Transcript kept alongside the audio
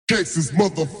Cases,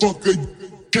 motherfucker.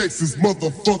 Cases,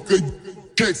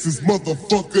 motherfucker. Cases,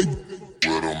 motherfucker.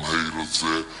 Where them haters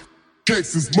at?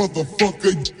 Cases,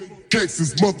 motherfucker.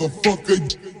 Cases,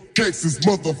 motherfucker. Cases,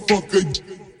 motherfucker.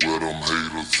 Where them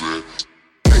haters at?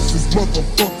 Cases,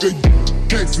 motherfucker.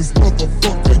 Cases,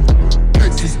 motherfucker.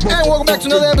 Cases, motherfucker. And welcome back to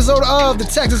another episode of the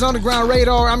Texas Underground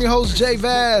Radar. I'm your host, Jay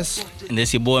Vass. And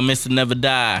this your boy, Mr. Never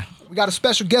Die. We got a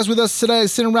special guest with us today,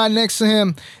 sitting right next to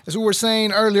him. As we were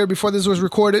saying earlier before this was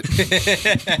recorded,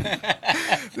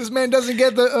 this man doesn't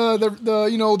get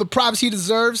the props he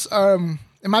deserves.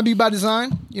 It might be by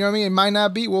design, you know what I mean? It might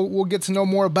not be. We'll get to know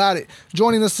more about it.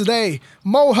 Joining us today,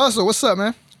 Mo Hustle. What's up,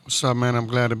 man? What's up, man? I'm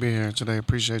glad to be here today.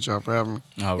 Appreciate y'all for having me.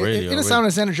 Already, It didn't sound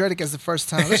as energetic as the first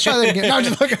time. Let's try that again. No, I'm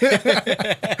just looking.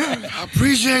 I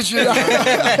appreciate you.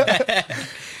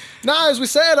 Now, as we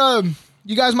said,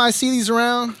 you guys might see these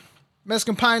around.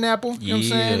 Meskin Pineapple, you know what I'm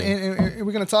saying? And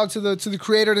we're going to talk to the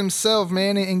creator himself,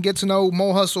 man, and get to know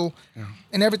Mo Hustle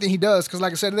and everything he does. Because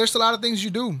like I said, there's a lot of things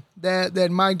you do that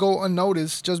might go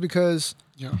unnoticed just because,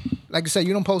 like I said,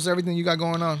 you don't post everything you got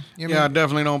going on. You know what I I mean?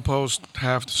 definitely don't post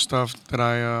half the stuff that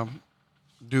I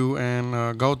do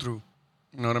and go through.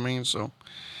 You know what I mean? So,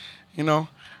 I'm going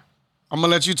to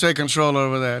let you take control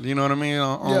over that. You know what I mean?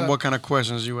 On what kind of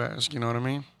questions you ask. You know what I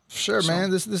mean? Sure,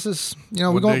 man. This is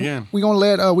we'll we're gonna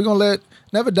let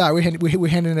Never Die. We're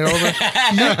handing it over.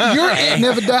 You're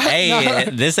Never Die. Hey,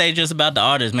 this ain't just about the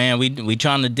artists, man. We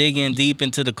trying to dig in deep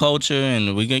into the culture,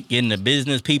 and we getting the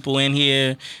business people in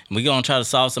here. And we gonna try to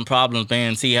solve some problems,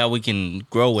 man. See how we can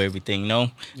grow everything, Yeah.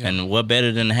 And what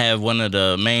better than to have one of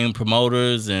the main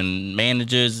promoters and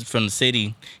managers from the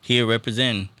city here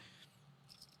representing.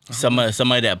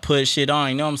 Somebody that put shit on,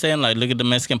 you know what I'm saying? Like, look at the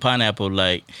Mexican Pineapple,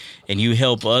 like, and you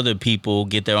help other people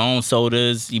get their own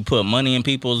sodas. You put money in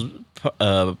people's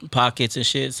pockets and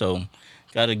shit. So,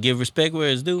 gotta give respect where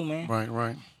it's due, man.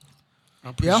 Right. I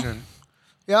appreciate it.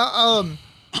 Yeah.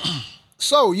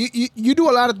 So you do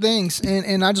a lot of things,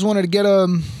 and I just wanted to get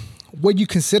what you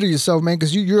consider yourself, man,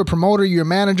 because you're a promoter, you're a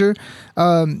manager.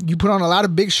 You put on a lot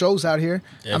of big shows out here.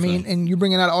 Definitely. I mean, and you're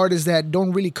bringing out artists that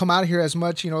don't really come out here as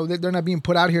much. They're not being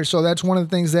put out here. So that's one of the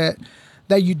things that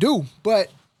you do.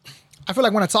 But I feel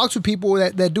like when I talk to people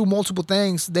that do multiple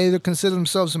things, they either consider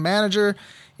themselves a manager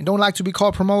and don't like to be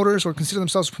called promoters, or consider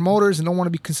themselves promoters and don't want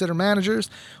to be considered managers.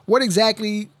 What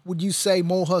exactly would you say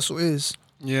Mo Hustle is?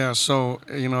 Yeah, so,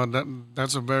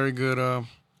 that's a very good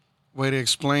way to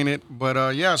explain it.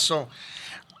 But, so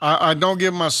I don't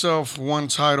give myself one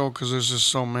title because there's just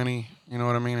so many, you know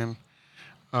what I mean?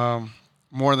 And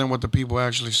more than what the people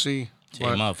actually see.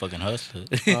 Yeah, motherfucking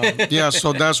hustler.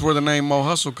 So that's where the name Mo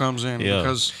Hustle comes in,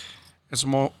 because it's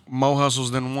Mo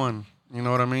Hustles than one, you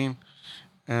know what I mean?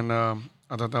 And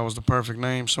I thought that was the perfect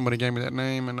name. Somebody gave me that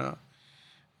name,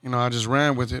 and I just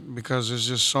ran with it because there's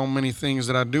just so many things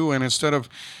that I do. And instead of,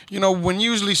 when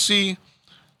you usually see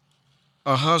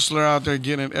a hustler out there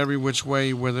getting it every which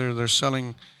way, whether they're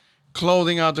selling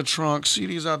clothing out the trunk,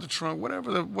 CDs out the trunk,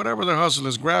 whatever their hustle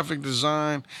is, graphic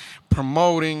design,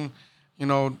 promoting,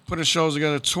 putting shows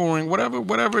together, touring,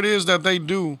 whatever it is that they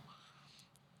do.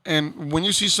 And when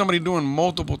you see somebody doing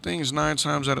multiple things, 9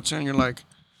 times out of 10, you're like,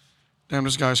 damn,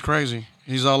 this guy's crazy.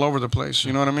 He's all over the place,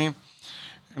 you know what I mean?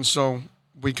 And so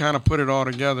we kind of put it all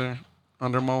together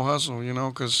under Mo Hustle,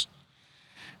 because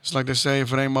it's like they say,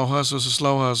 if it ain't Mo Hustle, it's a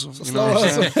slow hustle. You know what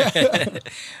I'm saying?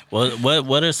 Well,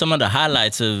 what are some of the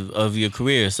highlights of your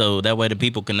career, so that way the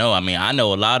people can know? I mean, I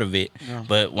know a lot of it,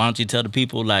 but why don't you tell the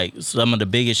people, like, some of the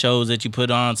biggest shows that you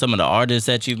put on, some of the artists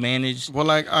that you've managed? Well,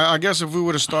 like, I guess if we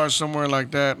were to start somewhere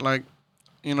like that, like,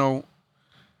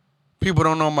 people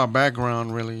don't know my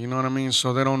background, really, you know what I mean?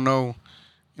 So they don't know,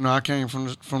 I came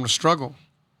from the struggle,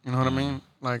 you know what I mean?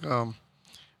 Like, it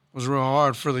was real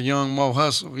hard for the young Mo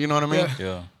Hustle, you know what I mean?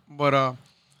 Yeah. But,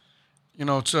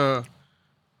 to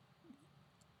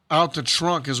out the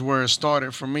trunk is where it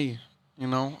started for me,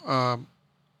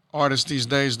 Artists these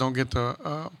days don't get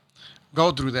to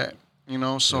go through that,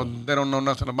 so they don't know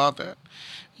nothing about that.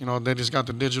 They just got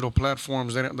the digital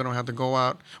platforms. They don't have to go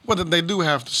out. Well, they do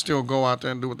have to still go out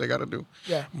there and do what they got to do.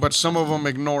 Yeah. But some of them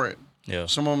ignore it. Yeah.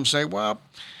 Some of them say, well,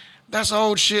 that's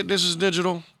old shit. This is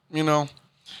digital, we don't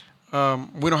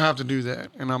have to do that.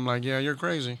 And I'm like, yeah, you're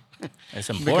crazy. It's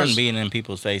important being in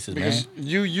people's faces, because man.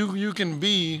 You can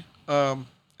be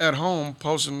at home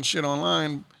posting shit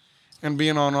online and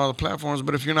being on all the platforms,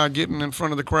 but if you're not getting in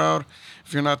front of the crowd,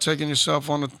 if you're not taking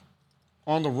yourself on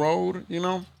the road,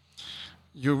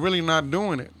 you're really not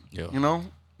doing it. Yeah.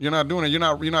 You're not doing it. You're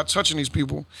not touching these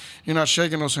people. You're not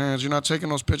shaking those hands. You're not taking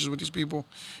those pictures with these people.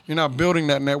 You're not building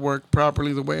that network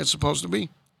properly the way it's supposed to be.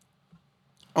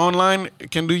 Online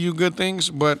can do you good things,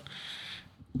 but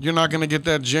you're not gonna get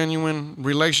that genuine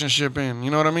relationship in.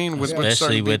 You know what I mean?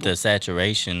 Especially with the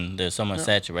saturation. There's so much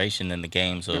saturation in the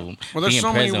game. So well, there's being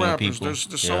so many present with rappers. people.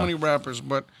 There's so many rappers,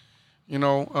 but you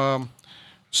know,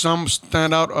 some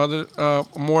stand out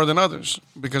more than others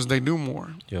because they do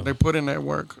more. Yeah. They put in that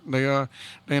work. They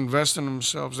invest in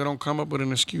themselves. They don't come up with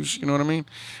an excuse. You know what I mean?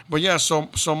 But yeah, so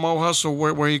Mo Hustle,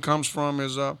 where he comes from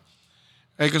is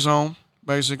Acres Home,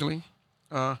 basically.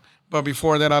 But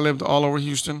before that, I lived all over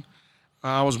Houston.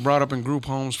 I was brought up in group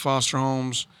homes, foster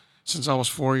homes, since I was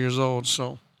 4 years old.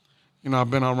 So, you know,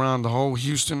 I've been around the whole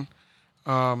Houston.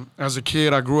 As a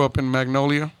kid, I grew up in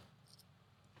Magnolia,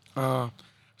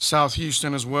 South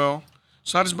Houston as well.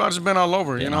 So I just been all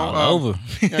over, you know. All over.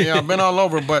 yeah, I've been all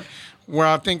over. But where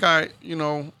I think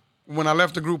when I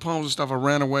left the group homes and stuff, I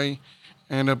ran away,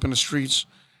 ended up in the streets.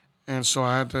 And so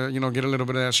I had to, you know, get a little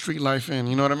bit of that street life in,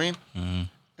 you know what I mean? Mm-hmm.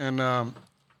 And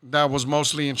that was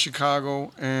mostly in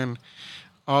Chicago and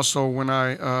also when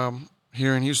I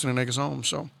here in Houston and Acres Home.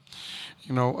 So,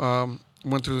 you know,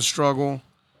 went through the struggle.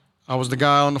 I was the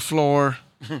guy on the floor,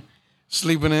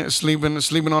 sleeping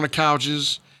on the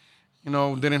couches. You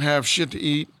know, didn't have shit to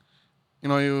eat. You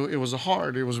know, it was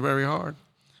hard. It was very hard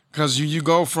because you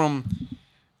go from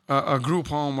a group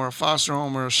home or a foster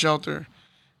home or a shelter,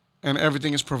 and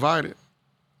everything is provided,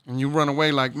 and you run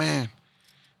away like, man,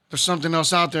 there's something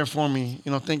else out there for me.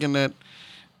 You know, thinking that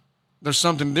there's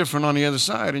something different on the other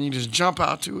side, and you just jump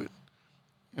out to it,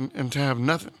 and to have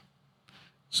nothing.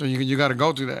 So you got to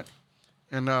go through that,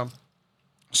 and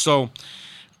so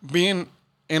being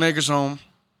in Acres Home,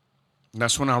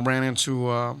 that's when I ran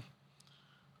into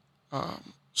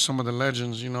some of the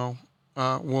legends. You know,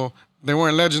 well, they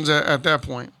weren't legends at that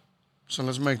point, so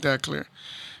let's make that clear.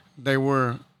 They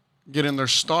were getting their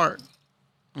start,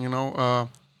 you know,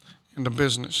 in the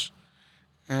business,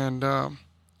 and it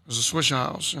was a Swisher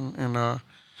House, and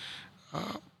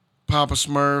Papa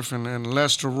Smurf, and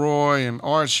Lester Roy, and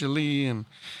Art Shelley, and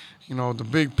you know the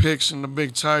Big Picks, and the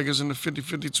Big Tigers, and the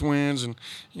 50-50 Twins, and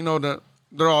you know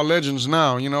they're all legends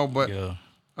now, you know. But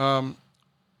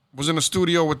was in the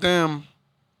studio with them,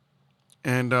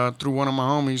 and through one of my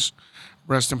homies,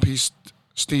 rest in peace,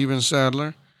 Steven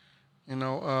Sadler. You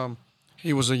know,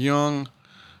 he was a young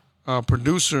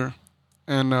producer,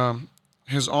 and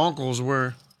his uncles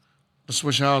were the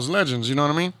Swish House legends. You know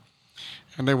what I mean?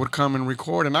 And they would come and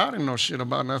record, and I didn't know shit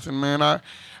about nothing, man. I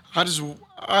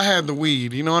had the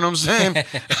weed. You know what I'm saying?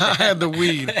 I had the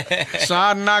weed. So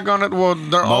I'm not gonna. Well,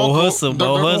 their uncle,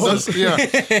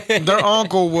 yeah, their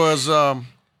uncle was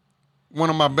one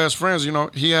of my best friends. You know,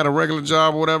 he had a regular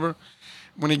job or whatever.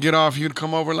 When he get off, he'd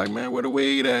come over like, man, where the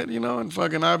weed at? You know, and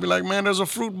fucking I'd be like, man, there's a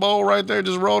fruit bowl right there.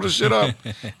 Just roll the shit up.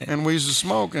 And we used to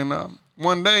smoke. And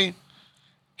one day,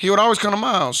 he would always come to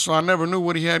my house, so I never knew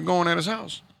what he had going at his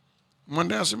house. One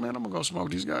day I said, man, I'm gonna go smoke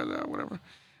these guys out, whatever. I'm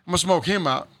gonna smoke him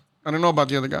out. I didn't know about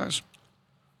the other guys.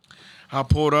 I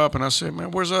pulled up and I said,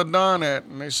 man, where's Don at?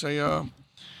 And they say,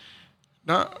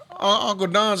 Uncle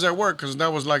Don's at work, because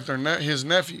that was like his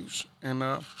nephews.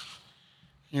 And,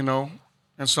 you know,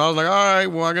 and so I was like, all right,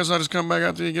 well, I guess I'll just come back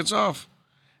after he gets off.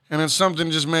 And then something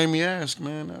just made me ask,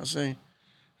 man. I say,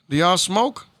 do y'all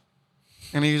smoke?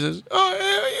 And he says, oh,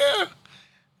 hell yeah.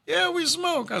 Yeah, we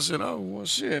smoke. I said, oh, well,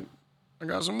 shit. I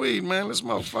got some weed, man. Let's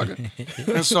smoke. Fuck it.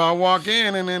 And so I walk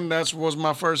in, and then that was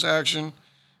my first action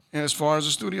as far as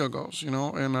the studio goes, you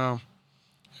know. And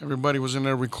everybody was in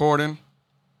there recording,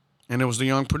 and it was the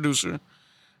young producer,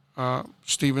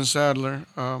 Steven Sadler.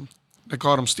 They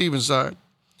called him Steven Side.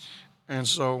 And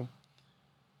so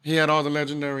he had all the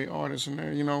legendary artists in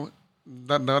there, you know.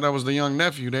 That was the young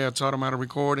nephew. They had taught him how to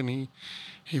record, and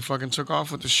he fucking took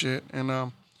off with the shit.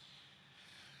 And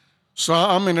so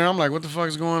I'm in there. I'm like, what the fuck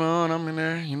is going on? I'm in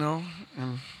there, you know.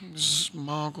 And this is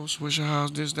my uncle, Swisher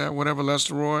House, this, that, whatever,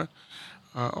 Lester Roy,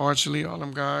 Archie, all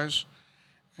them guys.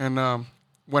 And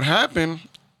what happened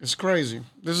is crazy.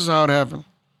 This is how it happened.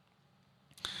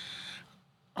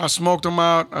 I smoked them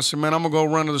out. I said, man, I'm going to go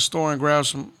run to the store and grab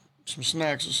some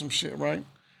snacks or some shit, right?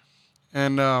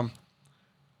 And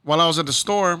while I was at the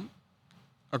store,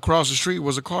 across the street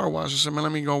was a car wash. I said, man,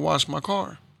 let me go wash my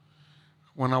car.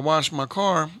 When I washed my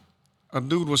car, a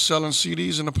dude was selling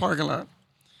CDs in the parking lot.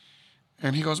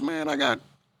 And he goes, man, I got,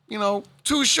 you know,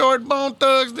 Too Short, Bone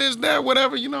Thugs, this, that,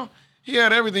 whatever, you know. He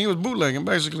had everything. He was bootlegging,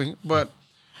 basically. But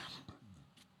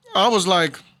I was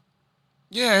like,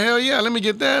 yeah, hell yeah, let me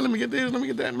get that, let me get this, let me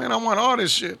get that. Man, I want all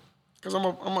this shit because I'm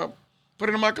gonna put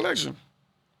it in my collection.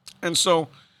 And so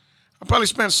I probably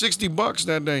spent $60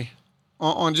 that day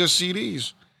on just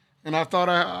CDs. And I thought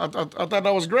I thought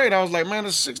that was great. I was like, man,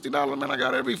 it's $60, man. I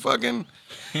got every fucking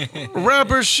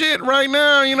rapper shit right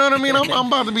now. You know what I mean? I'm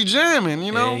about to be jamming,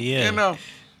 you know? Yeah. And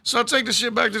So I take the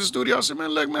shit back to the studio. I said, man,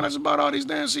 look, man, I just bought all these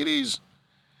damn CDs.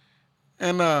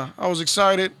 And I was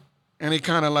excited, and he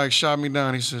kind of like shot me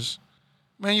down. He says,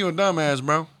 man, you a dumbass,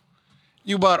 bro.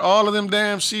 You bought all of them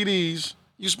damn CDs.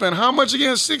 You spent how much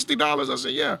again? $60? I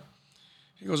said, yeah.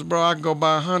 He goes, bro, I can go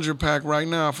buy a 100-pack right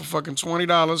now for fucking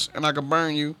 $20, and I can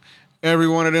burn you every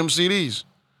one of them CDs.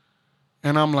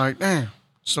 And I'm like, damn.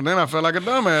 So then I felt like a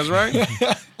dumbass,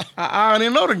 right? I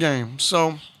didn't know the game.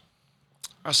 So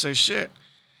I say, shit.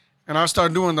 And I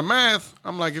start doing the math.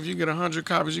 I'm like, if you get 100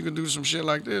 copies, you can do some shit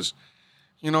like this.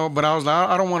 You know, but I was like,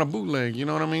 I don't want a bootleg, you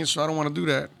know what I mean? So I don't want to do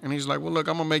that. And he's like, well, look,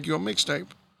 I'm going to make you a mixtape.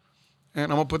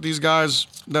 And I'm going to put these guys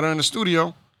that are in the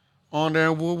studio on there,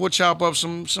 and we'll chop up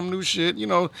some new shit. You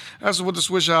know, that's what the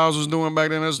Swish House was doing back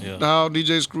then. That's how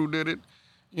DJ Screw did it,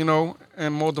 you know,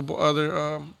 and multiple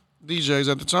other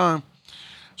DJs at the time.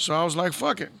 So I was like,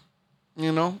 fuck it,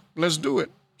 you know, let's do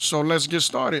it. So let's get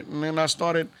started. And then I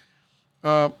started,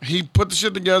 he put the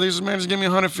shit together. He said, man, just give me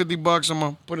 $150. I'm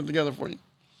going to put it together for you.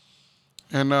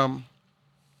 And,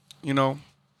 you know,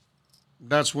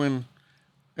 that's when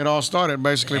it all started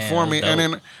basically for me.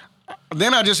 And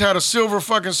then I just had a silver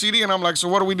fucking CD, and I'm like, so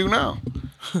what do we do now?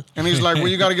 And he's like, well,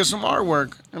 you got to get some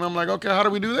artwork. And I'm like, okay, how do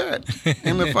we do that?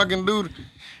 And the fucking dude,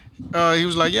 he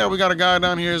was like, yeah, we got a guy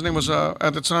down here. His name was,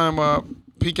 at the time,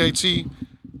 PKT,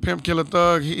 Pimp Killer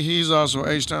Thug. He's also an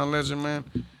H-Town legend, man.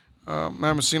 I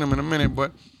haven't seen him in a minute,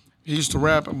 but he used to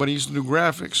rap, but he used to do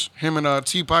graphics. Him and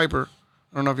T. Piper.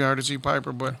 I don't know if y'all heard of T.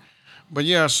 Piper, but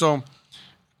yeah, so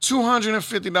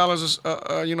 $250 is,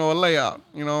 you know, a layout,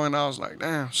 you know, and I was like,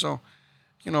 damn. So,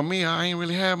 you know, me, I ain't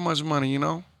really have much money, you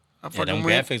know. Them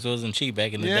graphics wasn't cheap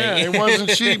back in the day. Yeah, it wasn't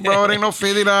cheap, bro. It ain't no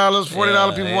 $50,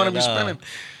 $40 people want to be spending.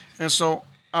 And so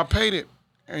I paid it,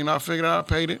 and I figured out I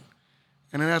paid it.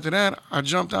 And then after that, I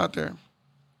jumped out there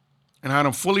and had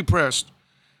them fully pressed.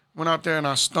 Went out there and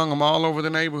I stung them all over the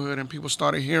neighborhood, and people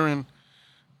started hearing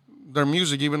their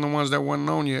music, even the ones that wasn't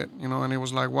known yet, you know, and it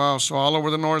was like, wow. So all over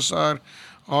the north side,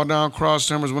 all down Cross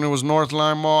Timbers, when it was North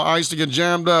Line Mall, I used to get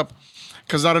jammed up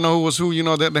because I didn't know who was who, you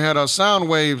know, that they had sound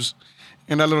waves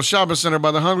in that little shopping center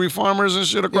by the Hungry Farmers and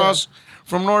shit across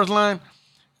from North Line.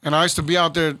 And I used to be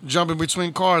out there jumping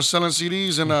between cars selling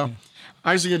CDs, and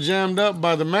I used to get jammed up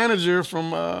by the manager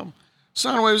from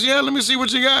Soundwaves. Yeah, let me see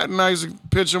what you got. And I used to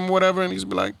pitch him whatever, and he'd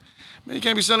be like, man, you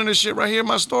can't be selling this shit right here.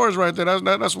 My store's right there.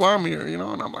 That's why I'm here, you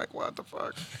know? And I'm like, what the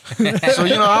fuck? So,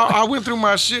 you know, I went through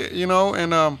my shit, you know,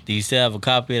 and... Do you still have a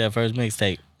copy of that first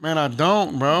mixtape? Man, I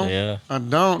don't, bro. Yeah. I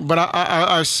don't. But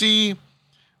I see...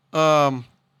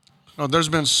 there's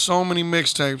been so many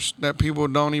mixtapes that people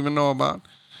don't even know about.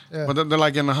 Yeah. But they're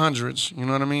like in the hundreds, you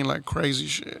know what I mean? Like crazy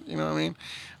shit, you know what I mean?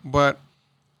 But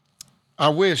I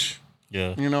wish,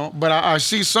 you know? But I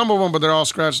see some of them, but they're all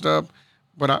scratched up.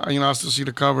 But I still see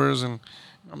the covers, and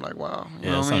I'm like, wow.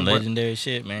 You know what some I mean? legendary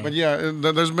shit, man. But yeah,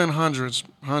 there's been hundreds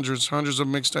of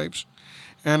mixtapes.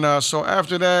 And so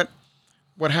after that,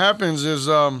 what happens is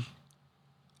I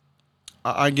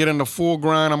get in the full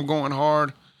grind. I'm going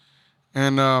hard.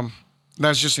 And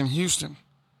that's just in Houston.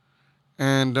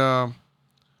 And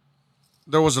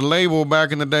there was a label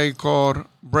back in the day called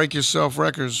Break Yourself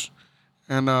Records.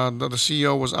 And the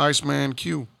CEO was Iceman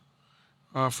Q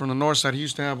from the north side. He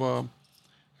used to have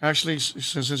actually,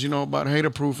 since you know about Hater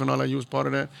Proof and all that, you was part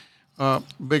of that.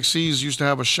 Big C's used to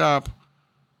have a shop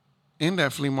in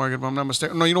that flea market, if I'm not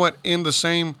mistaken. No, you know what? In the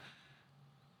same,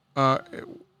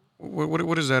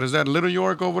 what is that? Is that Little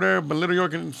York over there? But Little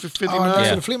York in 59?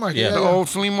 Oh, the flea market. The old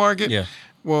flea market? Yeah.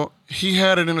 Well, he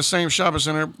had it in the same shopping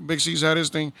center. Big C's had his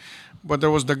thing. But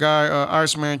there was the guy,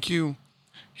 Iceman Q.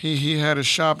 He had his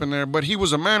shop in there. But he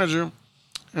was a manager.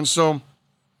 And so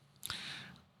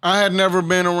I had never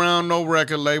been around no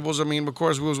record labels. I mean, of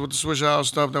course, we was with the Swish House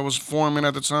stuff that was forming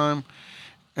at the time.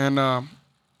 And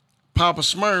Papa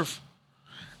Smurf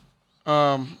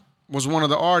was one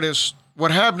of the artists. What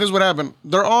happened.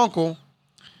 Their uncle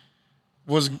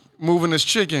was moving this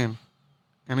chick in.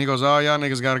 And he goes, oh, y'all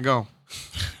niggas got to go.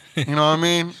 You know what I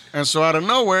mean? And so out of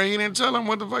nowhere, he didn't tell him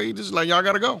what the fuck. He just like, y'all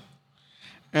got to go.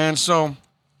 And so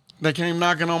they came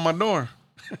knocking on my door.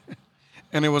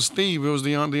 And it was Steve. It was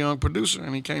the young producer.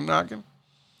 And he came knocking.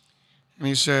 And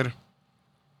he said,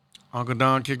 Uncle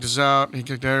Don kicked us out. He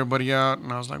kicked everybody out.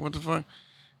 And I was like, what the fuck?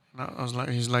 And I was like,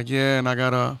 he's like, yeah, and I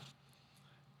got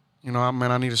you know,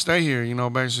 man, I need to stay here, you know,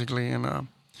 basically. And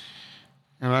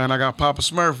I got Papa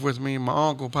Smurf with me, my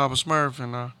uncle, Papa Smurf.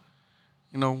 And,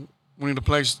 you know, we need a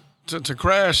place to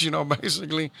crash, you know,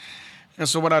 basically. And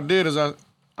so what I did is I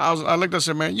looked, I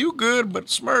said, man, you good, but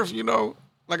Smurf, you know,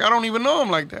 like I don't even know him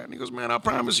like that. And he goes, man, I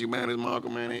promise you, man, it's my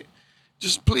uncle, man.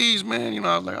 Just please, man. You know,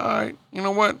 I was like, all right, you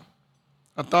know what?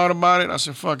 I thought about it. I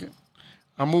said, fuck it.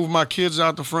 I moved my kids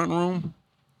out the front room,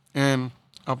 and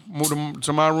I moved them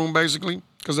to my room basically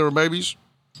because they were babies.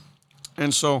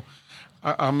 And so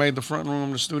I made the front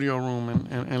room the studio room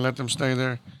and let them stay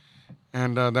there.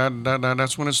 And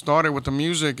that's when it started with the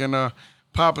music. And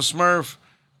Papa Smurf,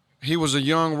 he was a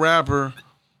young rapper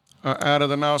out of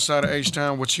the north side of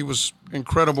H-Town, which he was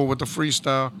incredible with the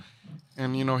freestyle.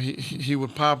 And, you know, he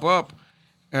would pop up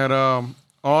at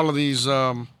all of these,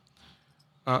 I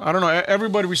don't know,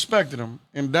 everybody respected him.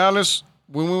 In Dallas,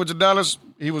 when we went to Dallas,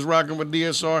 he was rocking with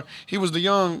DSR. He was the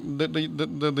young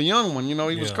one, you know,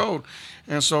 he was cold.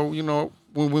 And so, you know,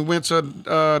 when we went to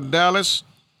Dallas,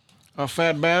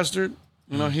 Fat Bastard,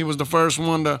 you know, he was the first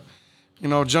one to, you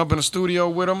know, jump in the studio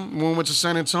with him. When we went to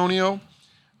San Antonio,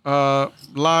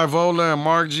 Live Ola and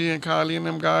Mark G and Kylie and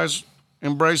them guys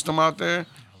embraced him out there.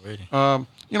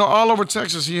 You know, all over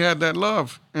Texas, he had that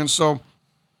love. And so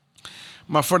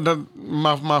my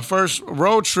first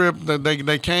road trip, that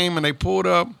they came and they pulled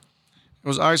up, it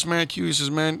was Iceman Q. He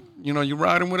says, man, you know, you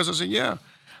riding with us? I said, yeah.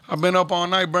 I've been up all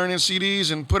night burning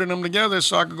CDs and putting them together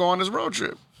so I could go on this road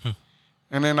trip.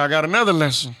 And then I got another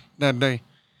lesson that day.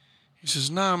 He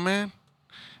says, nah, man,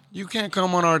 you can't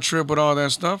come on our trip with all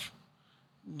that stuff.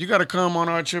 You got to come on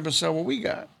our trip and sell what we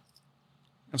got.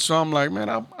 And so I'm like, man,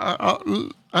 I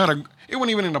had it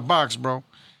wasn't even in a box, bro.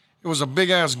 It was a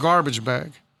big-ass garbage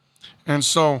bag. And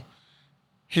so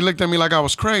he looked at me like I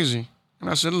was crazy. And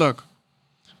I said, look,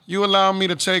 you allow me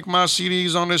to take my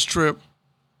CDs on this trip,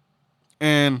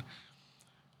 and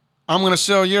I'm going to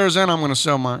sell yours and I'm going to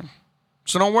sell mine.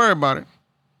 So don't worry about it.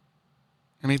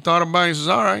 And he thought about it. He says,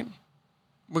 all right,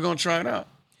 we're going to try it out.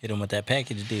 Hit him with that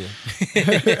package deal.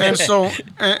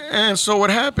 and so what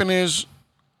happened is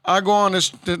I go on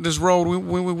this road.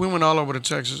 We went all over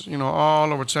Texas, you know,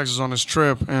 all over Texas on this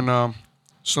trip. And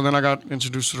so then I got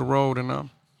introduced to the road. And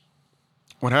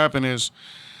what happened is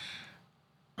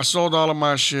I sold all of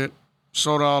my shit,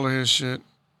 sold all of his shit.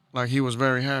 Like, he was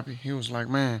very happy. He was like,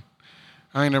 man,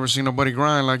 I ain't never seen nobody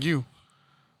grind like you.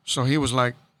 So he was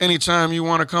like, anytime you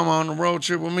want to come on the road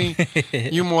trip with me,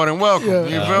 you more than welcome. Yeah.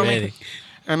 You feel me?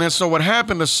 And then so what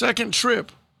happened, the second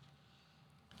trip,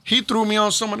 he threw me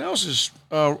on someone else's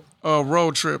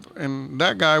road trip, and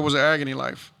that guy was an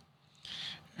Agonylife.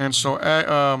 And so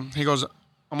he goes,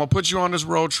 I'm going to put you on this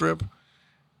road trip.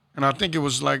 And I think it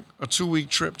was like a 2-week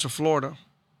trip to Florida.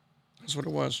 That's what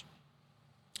it was.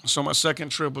 So my second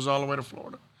trip was all the way to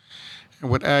Florida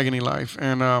and with Agonylife.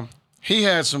 And he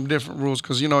had some different rules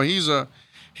because, you know, he's a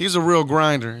real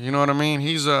grinder. You know what I mean?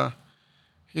 He's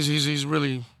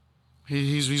really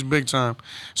big time.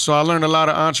 So I learned a lot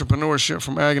of entrepreneurship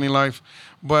from Agonylife.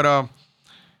 But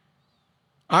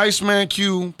Iceman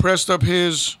Q pressed up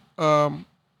his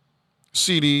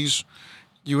CDs.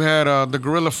 You had the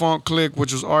Gorilla Funk Clique,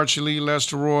 which was Archie Lee,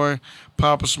 Lester Roy,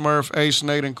 Papa Smurf, Ace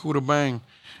Nate, and Kuda Bang,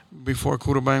 before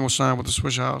Kuda Bang was signed with the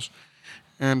Swish House.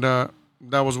 And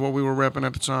that was what we were repping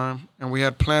at the time. And we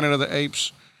had Planet of the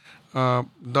Apes,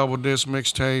 double disc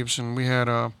mixtapes, and we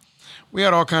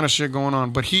had all kind of shit going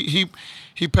on. But he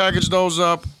packaged those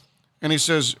up, and he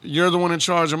says, you're the one in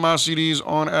charge of my CDs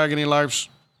on Agonylyfe's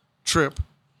trip.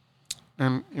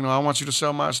 And, you know, I want you to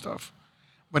sell my stuff.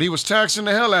 But he was taxing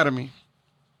the hell out of me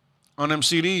on them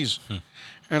CDs.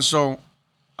 And so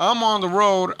I'm on the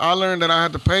road. I learned that I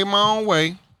had to pay my own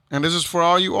way. And this is for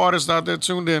all you artists out there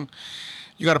tuned in.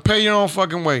 You got to pay your own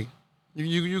fucking way.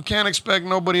 You can't expect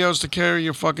nobody else to carry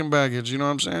your fucking baggage. You know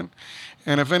what I'm saying?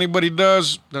 And if anybody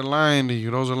does, they're lying to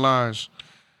you. Those are lies.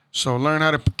 So learn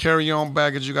how to carry your own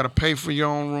baggage. You got to pay for your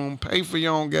own room, pay for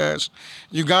your own gas.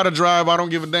 You got to drive. I don't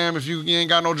give a damn if you ain't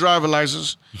got no driver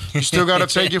license. You still got to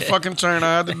take your fucking turn.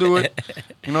 I had to do it.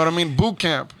 You know what I mean? Boot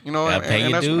camp. You know, and pay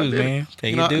your dues, man.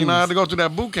 Pay your dues. You know, I had to go through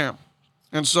that boot camp.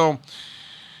 And so a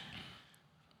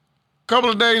couple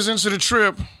of days into the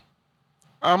trip,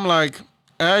 I'm like,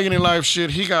 Agonylife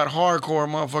shit, he got hardcore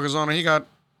motherfuckers on it. He got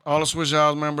all the Swish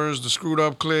House members, the Screwed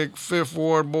Up Clique, Fifth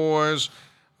Ward Boys.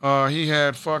 He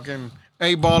had fucking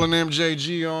A-Ball and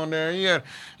MJG on there. He had,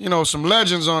 you know, some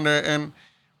legends on there. And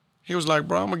he was like,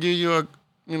 bro, I'm going to give you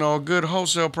a good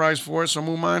wholesale price for it, so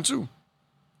move mine too.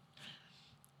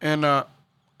 And I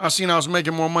seen I was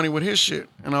making more money with his shit.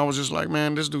 And I was just like,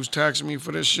 man, this dude's taxing me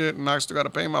for this shit, and I still got to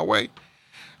pay my way.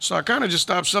 So I kind of just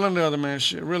stopped selling the other man's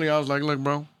shit. Really, I was like, look,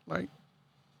 bro, like,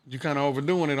 you kind of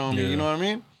overdoing it on me, you know what I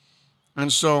mean?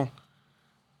 And so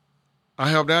I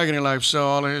helped Agonylife sell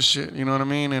all of his shit, you know what I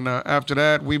mean? And after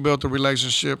that, we built a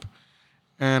relationship.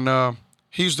 And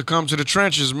he used to come to the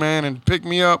trenches, man, and pick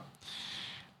me up.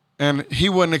 And he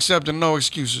wasn't accepting no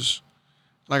excuses.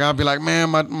 Like, I'd be like, man,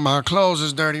 my clothes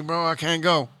is dirty, bro. I can't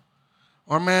go.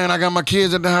 Or, man, I got my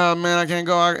kids at the house, man. I can't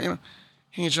go.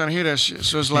 He ain't trying to hear that shit.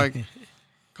 So it's like,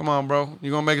 come on, bro.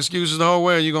 You gonna make excuses the whole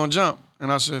way or you gonna jump?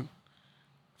 And I said,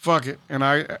 fuck it. And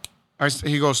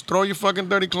he goes, throw your fucking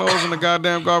dirty clothes in the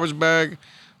goddamn garbage bag,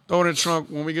 throw it in the trunk.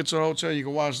 When we get to the hotel, you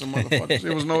can watch the motherfuckers.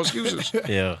 There was no excuses.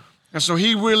 Yeah. And so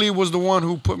he really was the one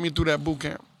who put me through that boot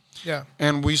camp. Yeah.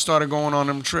 And we started going on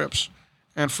them trips.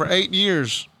 And for 8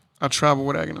 years, I traveled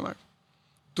with Agonylife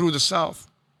through the South.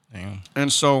 Damn.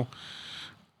 And so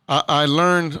I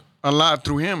learned a lot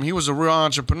through him. He was a real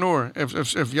entrepreneur.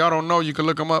 If y'all don't know, you can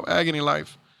look him up,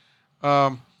 Agonylife.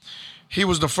 He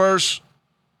was the first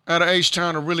out of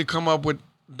H-Town to really come up with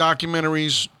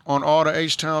documentaries on all the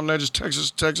H-Town legends,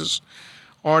 Texas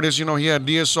artists. You know, he had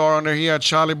DSR on there. He had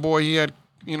Charlie Boy. He had,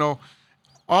 you know,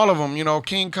 all of them. You know,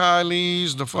 King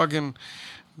Kylie's,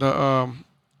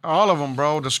 all of them,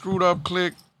 bro. The Screwed Up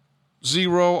Click,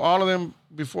 Zero, all of them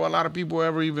before a lot of people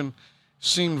ever even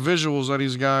seen visuals of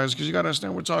these guys. Because you got to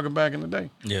understand, we're talking back in the day.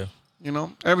 Yeah. You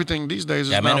know, everything these days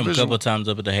is I met now him visual. a couple of times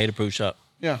up at the Hater Proof shop.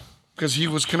 Yeah, because he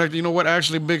was connected. You know what?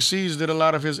 Actually, Big C's did a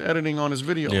lot of his editing on his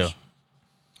videos. Yeah.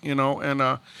 You know, and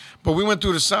but we went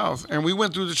through the South and we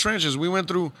went through the trenches. We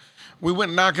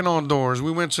went knocking on doors.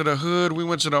 We went to the hood. We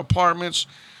went to the apartments.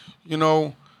 You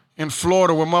know, in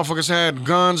Florida where motherfuckers had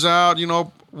guns out. You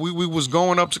know, we was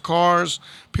going up to cars.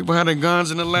 People had their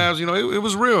guns in the labs. You know, it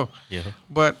was real. Yeah.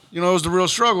 But you know, it was the real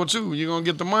struggle too. You're gonna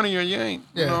get the money or you ain't.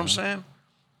 Yeah. You know what I'm saying?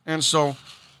 And so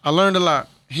I learned a lot.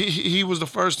 He was the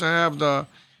first to have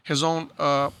his own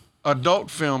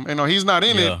adult film. You know, he's not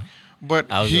in it,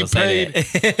 but he paid.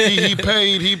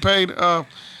 he paid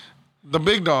the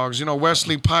big dogs. You know,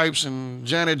 Wesley Pipes and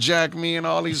Janet Jack Me and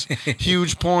all these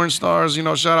huge porn stars. You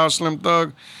know, shout out Slim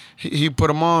Thug. He put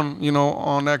them on. You know,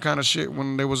 on that kind of shit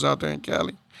when they was out there in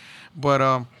Cali.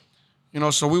 But you know,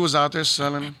 so we was out there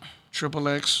selling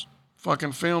XXX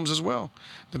fucking films as well.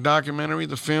 The documentary,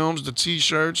 the films, the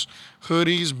T-shirts,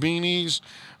 hoodies, beanies,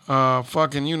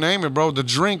 fucking you name it, bro. The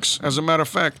drinks, as a matter of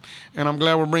fact. And I'm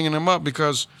glad we're bringing them up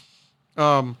because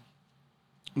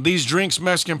these drinks,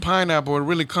 Meskin Pineapple, it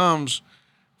really comes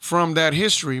from that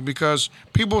history because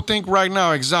people think right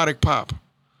now exotic pop.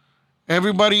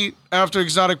 Everybody, after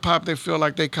exotic pop, they feel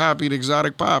like they copied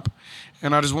exotic pop.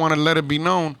 And I just want to let it be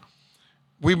known,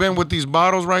 we've been with these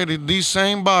bottles, right? These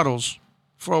same bottles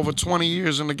for over 20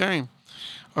 years in the game.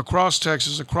 Across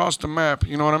Texas, across the map,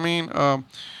 you know what I mean?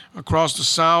 Across the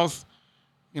South,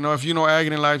 you know, if you know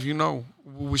Agonylife, you know.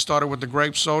 We started with the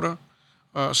grape soda,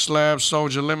 Slab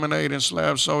Soldier Lemonade and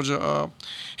Slab Soldier,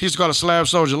 he used to call it Slab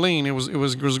Soldier Lean. It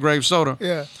was grape soda.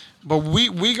 Yeah. But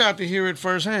we got to hear it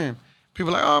firsthand.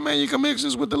 People like, oh man, you can mix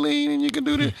this with the lean and you can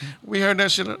do this. We heard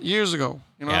that shit years ago.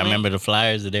 You know Yeah, what I I mean? remember the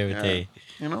flyers and everything.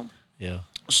 You know? Yeah.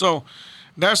 So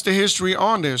that's the history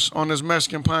on this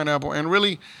Meskin Pineapple. And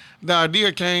really, the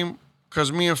idea came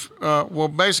because me and, well,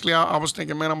 basically, I was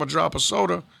thinking, man, I'm going to drop a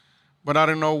soda, but I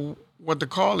didn't know what to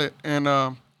call it. And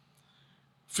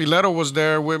Filetto was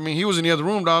there with me. He was in the other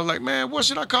room. I was like, man, what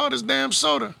should I call this damn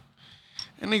soda?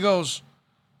 And he goes,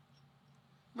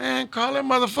 man, call that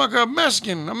motherfucker a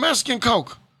Meskin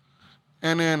Coke.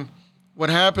 And then what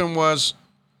happened was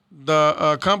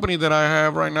the company that I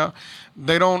have right now,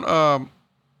 they don't,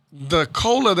 the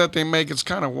cola that they make, it's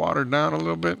kind of watered down a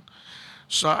little bit.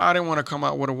 So I didn't want to come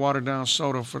out with a watered down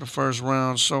soda for the first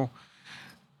round. So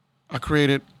I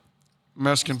created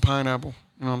Meskin Pineapple.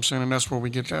 You know what I'm saying? And that's where we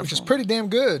get that Which from. is pretty damn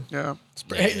good. Yeah.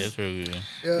 Yeah, that's really good.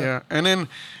 Yeah. And then,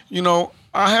 you know,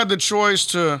 I had the choice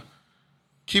to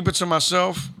keep it to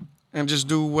myself and just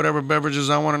do whatever beverages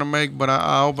I wanted to make, but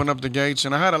I opened up the gates.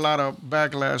 And I had a lot of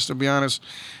backlash, to be honest,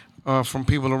 from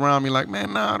people around me like,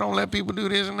 man, nah, don't let people do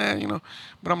this and that, you know.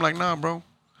 But I'm like, nah, bro,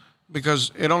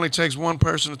 because it only takes one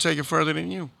person to take it further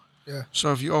than you. Yeah.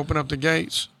 So if you open up the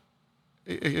gates,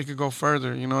 it could go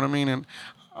further, you know what I mean? And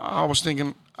I was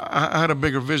thinking, I had a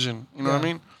bigger vision, you know what I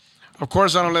mean? Of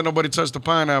course, I don't let nobody touch the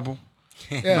pineapple,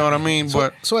 you know what I mean?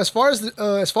 But So as far as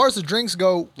the drinks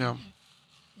go, yeah,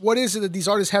 what is it that these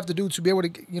artists have to do to be able to,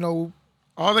 you know?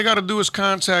 all they got to do is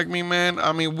contact me, man.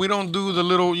 I mean, we don't do the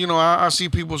little, you know, I see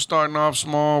people starting off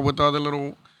small with other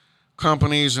little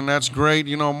companies, and that's great,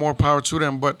 you know, more power to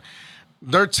them. But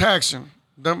they're taxing.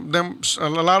 A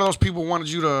lot of those people wanted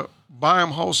you to buy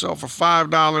them wholesale for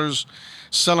 $5,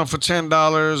 sell them for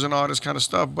 $10 and all this kind of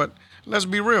stuff. But let's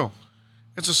be real.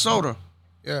 It's a soda.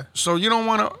 Yeah. So you don't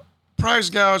want to price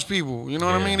gouge people, you know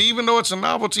what I mean? Even though it's a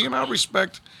novelty, and I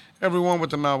respect everyone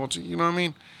with the novelty, you know what I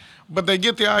mean? But they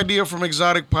get the idea from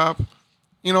exotic pop,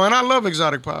 you know, and I love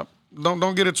exotic pop.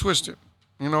 Don't get it twisted,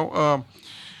 you know.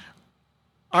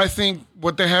 I think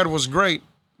what they had was great,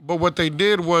 but what they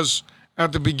did was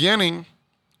at the beginning,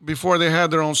 before they had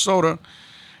their own soda,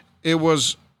 it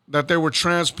was that they were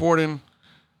transporting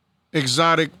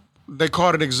exotic. They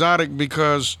called it exotic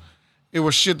because it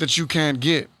was shit that you can't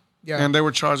get. Yeah. And they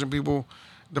were charging people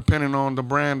depending on the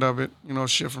brand of it. You know,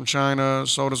 shit from China,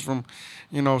 sodas from,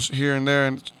 you know, here and there,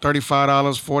 and $35,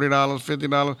 $40,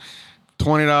 $50,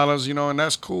 $20. You know, and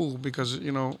that's cool because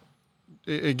you know,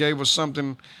 it gave us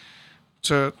something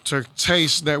to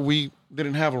taste that we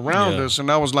didn't have around us, and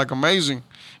that was like amazing.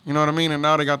 You know what I mean? And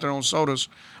now they got their own sodas,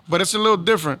 but it's a little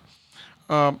different.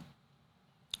 I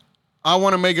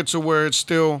want to make it to where it's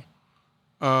still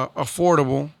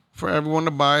affordable for everyone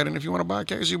to buy it, and if you want to buy a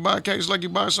case, you buy a case like you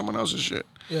buy someone else's shit.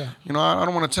 Yeah. You know, I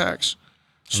don't want to tax.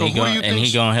 So and who do you think? And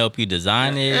he gonna help you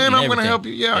design it. And I'm going to help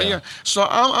you. Yeah. So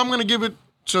I'm gonna give it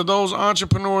to those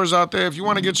entrepreneurs out there. If you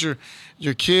want to get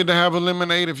your kid to have a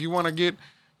lemonade, if you want to get,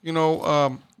 you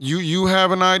know, you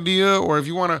have an idea, or if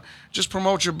you want to just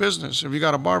promote your business. If you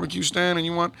got a barbecue stand and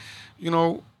you want, you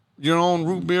know, your own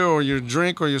root beer or your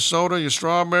drink or your soda, your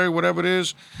strawberry, whatever it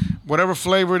is, whatever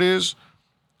flavor it is,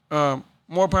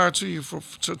 more power to you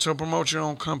to promote your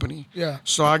own company. Yeah.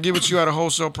 So I give it to you at a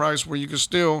wholesale price where you can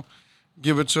still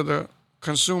give it to the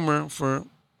consumer for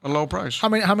a low price. How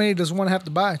many does one have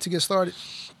to buy to get started?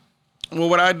 Well,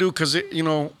 what I do, because, you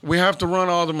know, we have to run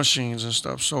all the machines and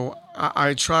stuff. So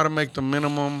I try to make the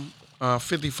minimum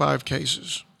 55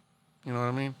 cases. You know what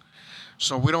I mean?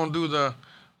 So we don't do the,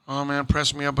 oh, man,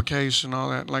 press me up a case and all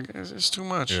that. Like, it's too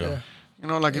much. Yeah. You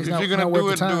know, like, if you're going to do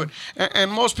it, do it. And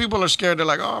most people are scared. They're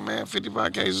like, oh, man,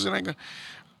 55 cases, it ain't gonna.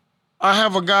 I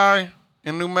have a guy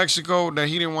in New Mexico that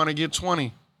he didn't want to get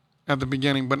 20 at the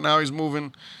beginning, but now he's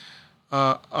moving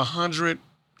 100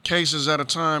 cases at a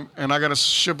time, and I got to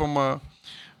ship him a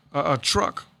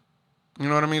truck. You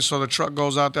know what I mean? So the truck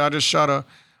goes out there. I just shot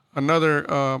another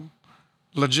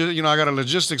you know, I got a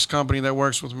logistics company that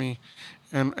works with me,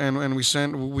 and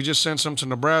we just sent some to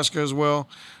Nebraska as well.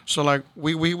 So like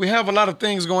we have a lot of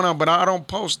things going on, but I don't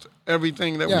post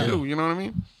everything that we do. You know what I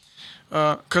mean?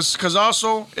 Cause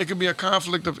also it could be a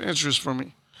conflict of interest for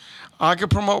me. I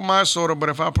could promote my soda, but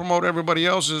if I promote everybody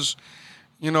else's,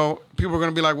 you know, people are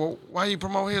gonna be like, well, why you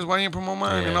promote his? Why you promote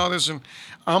mine? And all this. And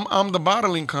I'm the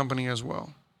bottling company as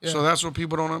well. Yeah. So that's what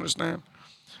people don't understand.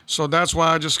 So that's why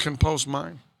I just can post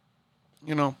mine.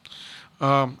 You know.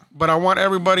 But I want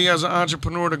everybody as an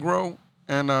entrepreneur to grow.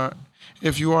 And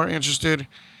if you are interested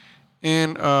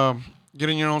in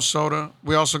getting your own soda,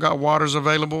 we also got waters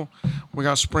available. We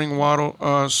got spring water,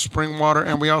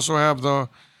 and we also have the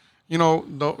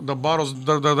bottles.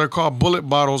 They're called bullet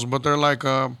bottles, but they're like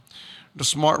the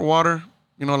smart water.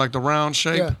 You know, like the round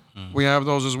shape. Yeah. Mm-hmm. We have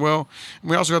those as well. And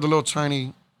we also got the little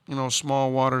tiny, you know,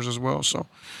 small waters as well. So,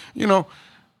 you know,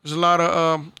 there's a lot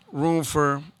of room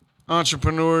for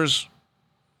entrepreneurs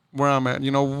where I'm at.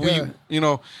 You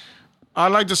know, I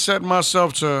like to set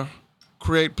myself to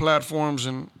create platforms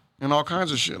and all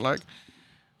kinds of shit. Like,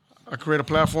 I create a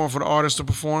platform for the artists to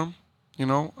perform. You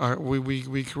know,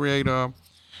 we create a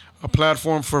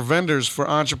platform for vendors, for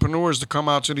entrepreneurs to come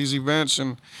out to these events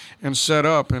and set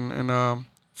up. And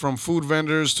from food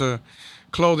vendors to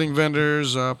clothing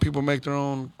vendors, people make their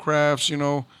own crafts, you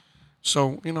know.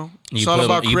 So, you know, it's all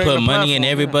about creating a platform. You put money in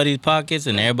everybody's pockets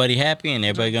and everybody happy and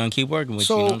everybody going to keep working with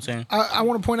you, you know what I'm saying? I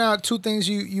want to point out two things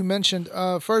you mentioned.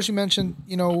 First, you mentioned,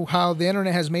 you know, how the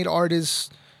internet has made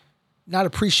artists not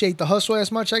appreciate the hustle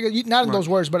as much. I guess, not in those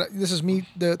words, but this is me,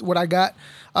 what I got.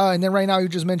 And then right now you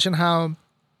just mentioned how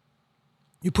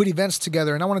you put events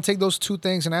together, and I want to take those two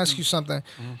things and ask you something.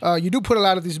 You do put a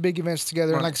lot of these big events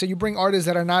together, and like I said, you bring artists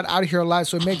that are not out here alive,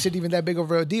 so it makes it even that big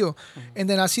of a deal. And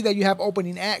then I see that you have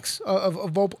opening acts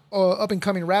of up and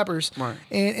coming rappers,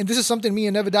 and this is something me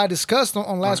and Never Die discussed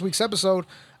on last week's episode.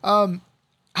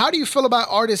 How do you feel about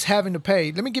artists having to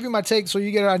pay? Let me give you my take so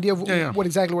you get an idea of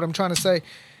what I'm trying to say.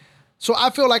 So I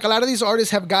feel like a lot of these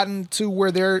artists have gotten to where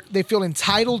they feel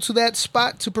entitled to that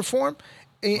spot to perform.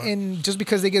 And just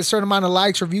because they get a certain amount of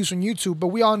likes or views on YouTube. But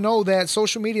we all know that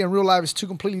social media and real life is two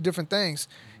completely different things.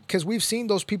 Because we've seen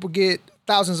those people get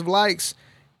thousands of likes,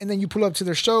 and then you pull up to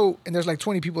their show, and there's like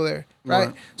 20 people there,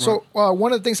 right? So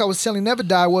one of the things I was telling Never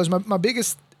Die was my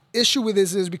biggest issue with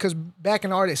this is because back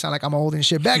in our day, sound like I'm old and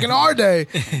shit. Back in our day,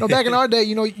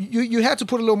 you know, you had to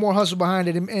put a little more hustle behind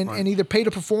it and either pay to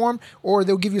perform or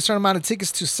they'll give you a certain amount of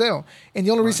tickets to sell. And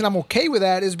the only reason I'm okay with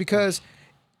that is because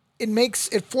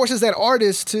it forces that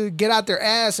artist to get out their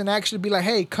ass and actually be like,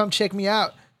 hey, come check me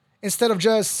out. Instead of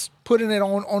just putting it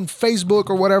on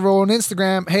Facebook or whatever, on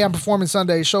Instagram, hey, I'm performing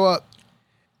Sunday, show up.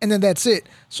 And then that's it.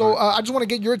 So I just want to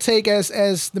get your take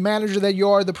as the manager that you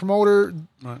are, the promoter.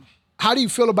 How do you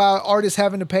feel about artists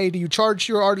having to pay? Do you charge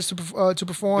your artists to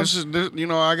perform? You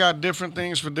know, I got different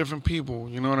things for different people.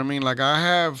 You know what I mean? Like, I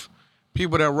have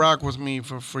people that rock with me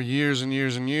for years and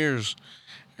years and years.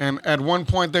 And at one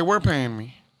point, they were paying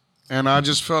me. And I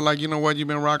just felt like, you know what, you've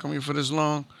been rocking me for this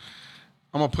long.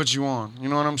 I'm going to put you on. You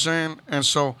know what I'm saying? And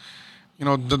so, you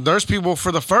know, there's people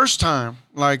for the first time,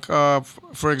 like,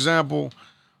 for example,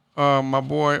 my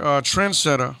boy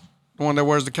Trendsetter, the one that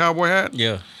wears the cowboy hat.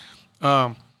 Yeah.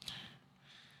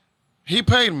 He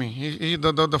paid me. He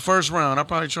the first round. I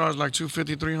probably charged like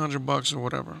 $250, $300 or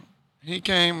whatever. He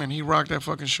came and he rocked that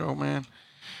fucking show, man.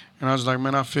 And I was like,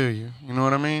 man, I feel you. You know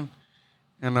what I mean?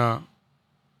 And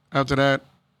after that,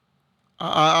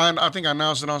 I think I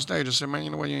announced it on stage. I said, man, you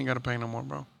know what? You ain't got to pay no more,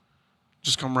 bro.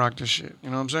 Just come rock this shit.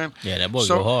 You know what I'm saying? Yeah, that boy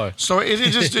go hard. So it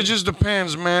just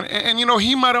depends, man. And you know,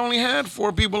 he might only had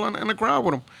 4 people in the crowd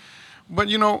with him. But,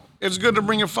 you know, it's good to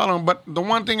bring your following. But the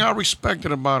one thing I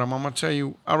respected about him, I'm going to tell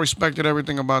you, I respected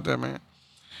everything about that man.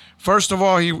 First of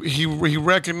all, he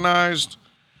recognized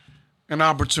an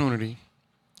opportunity.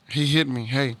 He hit me.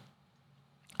 Hey,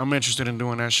 I'm interested in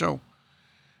doing that show.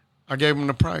 I gave him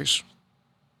the price.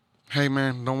 Hey,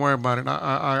 man, don't worry about it.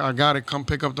 I got it. Come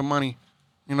pick up the money.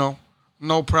 You know,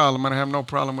 no problem. I have no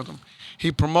problem with him.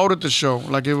 He promoted the show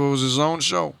like if it was his own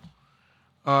show.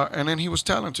 And then he was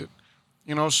talented.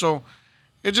 You know, so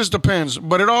it just depends.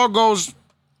 But it all goes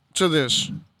to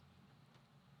this.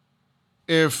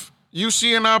 If you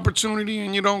see an opportunity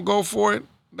and you don't go for it,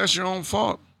 that's your own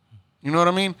fault. You know what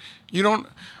I mean? You don't,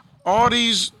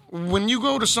 when you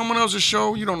go to someone else's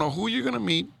show, you don't know who you're going to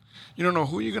meet. You don't know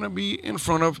who you're going to be in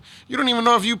front of. You don't even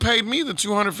know if you paid me the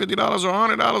 $250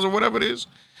 or $100 or whatever it is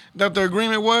that the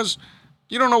agreement was.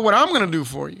 You don't know what I'm going to do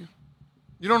for you.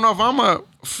 You don't know if I'm going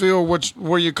to feel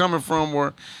where you're coming from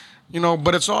or, you know,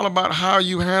 but it's all about how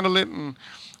you handle it. And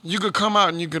you could come out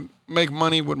and you could make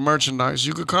money with merchandise.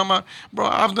 You could come out. Bro,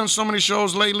 I've done so many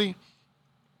shows lately.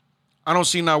 I don't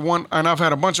see not one, and I've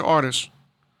had a bunch of artists.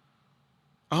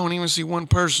 I don't even see one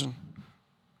person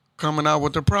coming out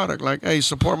with their product. Like, hey,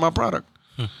 support my product.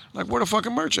 Like, where the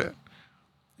fucking merch at?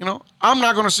 You know, I'm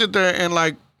not going to sit there and,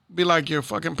 like, be like your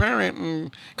fucking parent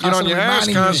and get on your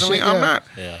ass constantly. Shit, yeah. I'm not.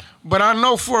 Yeah. But I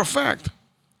know for a fact,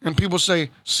 and people say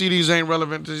CDs ain't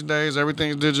relevant these days,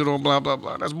 everything's digital, blah, blah,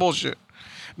 blah. That's bullshit.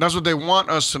 That's what they want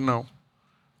us to know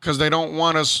because they don't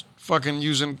want us fucking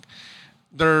using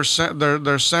their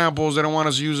samples. They don't want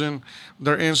us using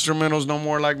their instrumentals no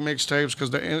more like mixtapes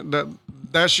because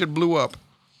that shit blew up.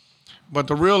 But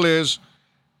the real is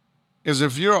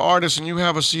if you're an artist and you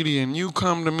have a CD and you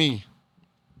come to me,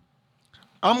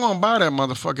 I'm going to buy that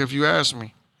motherfucker if you ask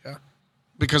me. Yeah.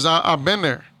 Because I've been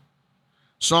there.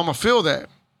 So I'm going to feel that.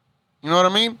 You know what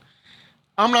I mean?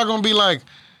 I'm not going to be like,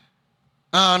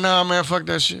 nah, man, fuck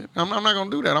that shit. I'm not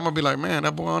going to do that. I'm going to be like, man,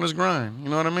 that boy on his grind. You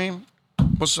know what I mean?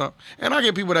 What's up? And I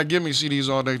get people that give me CDs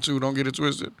all day, too. Don't get it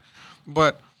twisted.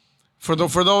 But for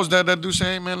those that do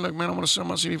say, hey, man, look, man, I want to sell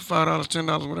my CD for $5,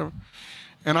 $10, whatever.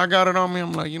 And I got it on me.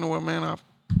 I'm like, you know what, man, I'm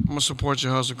going to support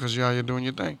your hustle because you're doing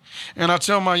your thing. And I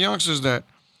tell my youngsters that.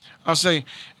 I say,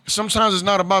 sometimes it's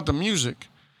not about the music.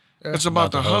 Yeah. It's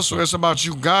about the hustle. It's about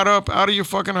you got up out of your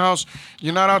fucking house.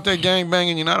 You're not out there gang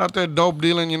banging. You're not out there dope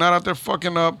dealing. You're not out there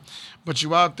fucking up. But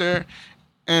you out there.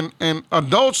 And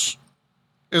adults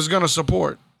is going to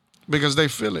support because they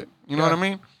feel it. You know what I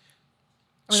mean?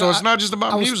 So it's not just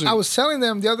about music. I was telling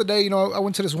them the other day, you know, I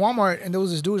went to this Walmart and there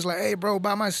was this dude who's like, hey, bro,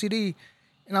 buy my CD.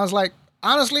 And I was like,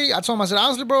 honestly, I told him, I said,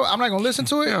 honestly, bro, I'm not going to listen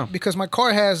to it because my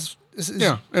car has it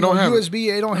don't have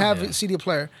USB. It don't have a CD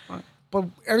player. Right. But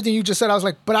everything you just said, I was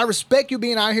like, but I respect you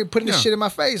being out here putting this shit in my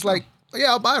face. Like,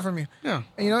 yeah, I'll buy it from you. Yeah.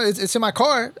 And, you know, it's in my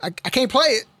car. I can't play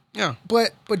it. Yeah.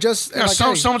 But just. Yeah, like,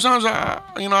 sometimes,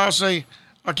 I'll say,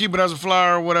 I'll keep it as a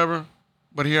flyer or whatever.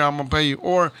 But here, I'm going to pay you.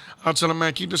 Or I'll tell them,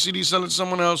 man, keep the CD, sell it to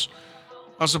someone else.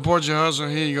 I'll support your hustle.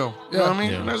 Here you go. You know what I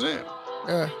mean? Yeah. And that's it.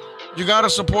 Yeah. You got to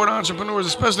support entrepreneurs,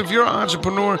 especially if you're an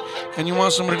entrepreneur and you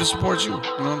want somebody to support you. You know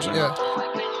what I'm saying? Yeah.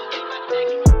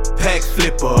 Pack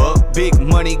flipper up, big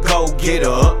money go get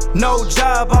up. No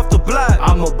job off the block,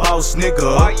 I'm a boss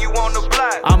nigga. Why you on the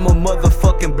block? I'm a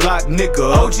motherfucking block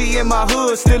nigga. OG in my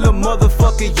hood, still a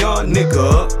motherfucking young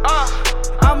nigga.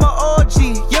 I'm a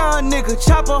OG, young nigga.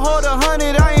 Chopper hold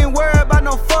 100, I ain't worried about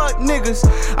no fuck niggas.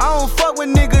 I don't fuck with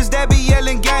niggas that be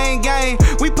yelling gang gang.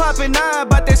 We poppin' nine,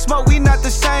 but that smoke, we not the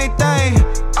same thing.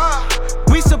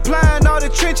 We supplying all the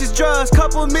trenches, drugs,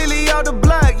 couple milli on the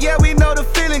block. Yeah, we know the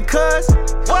feeling, cuz.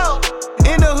 Whoa,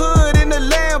 in the hood, in the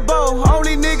Lambo.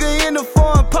 Only nigga in the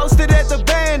form posted at the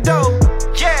bando.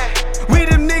 Yeah, we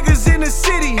them niggas in the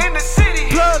city. In the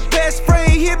city. Plug best friend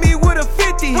hit me with a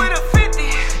 50. With a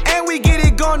 50. And we get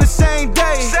it gone the same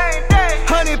day. Same day.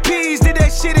 100 P's did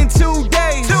that shit in 2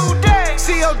 days. 2 days.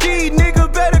 COD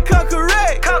nigga better come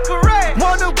correct. Come correct.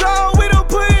 Want them gone, we don't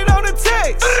put it on the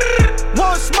text.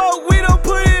 Want smoke, we don't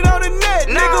put it on the net.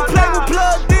 Nigga.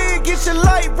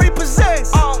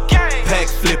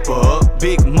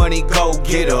 money, go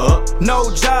get her.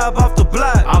 No job off the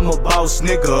block, I'm a boss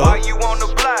nigga. Why you on the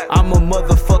block? I'm a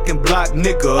motherfucking block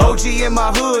nigga. OG in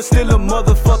my hood, still a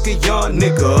motherfucking young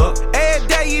nigga. Every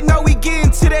day, you know we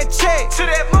gettin' to that check. To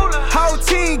that moolah. Whole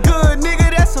team good,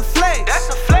 nigga, that's a flex. That's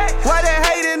a flex. Why they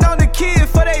hating on the kid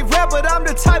for they rap, but I'm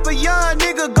the type of young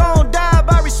nigga gon' die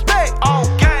by respect. On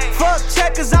game. Fuck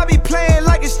checkers, I be playing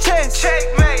like it's chess.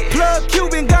 Checkmate. Plug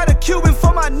Cuban, got a Cuban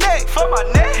for my neck. For my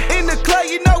neck. In the club,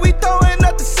 you know we throwing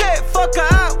up the set. Fuck her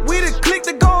out, we the click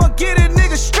to go and get a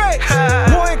nigga straight.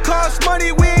 One cost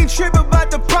money, we ain't tripping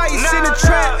about the price. In the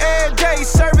trap every day,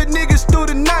 serving niggas through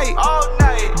the night. All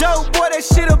night. Dope boy, that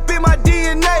shit up in my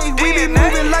DNA. We be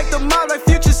moving like the mob, like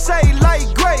Future say,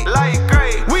 light gray. Light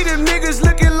gray. We the niggas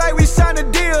looking like we signed a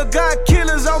deal. Got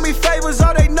killers on me favors,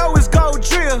 all they know is gold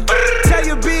drill. Tell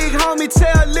your big homie,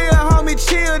 tell Lil homie,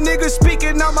 chill. Niggas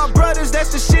speaking on my brothers,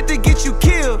 that's the shit that get you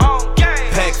killed.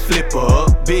 Pack flipper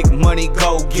up, big money,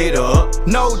 go get her.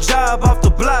 No job off the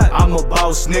block, I'm a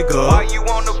boss nigga. Why you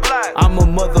on the block? I'm a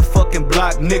motherfucking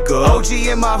block nigga. OG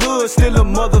in my hood, still a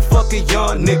motherfucking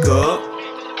young nigga.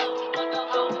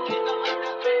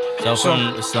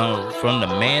 So from the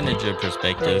manager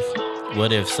perspective,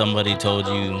 what if somebody told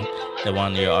you that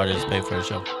one of your artists pay for a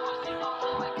show?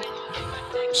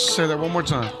 Say that one more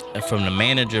time. From the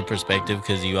manager perspective,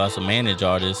 because you also manage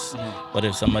artists, what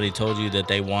if somebody told you that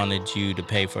they wanted you to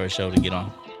pay for a show to get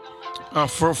on?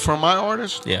 For my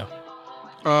artist? Yeah.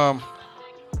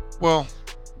 Well,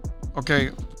 okay.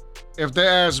 If they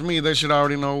ask me, they should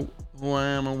already know who I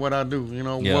am and what I do. You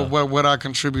know, what I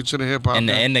contribute to the hip hop.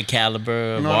 And the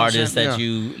caliber of artists that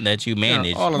you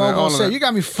manage. All of that. All of that. You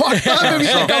got me fucked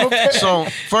up. So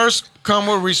first come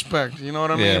with respect. You know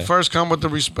what I mean? Yeah. First come with the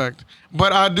respect.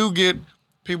 But I do get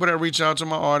people that reach out to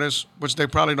my artists, which they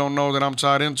probably don't know that I'm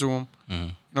tied into them. Mm-hmm.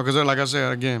 You know, because like I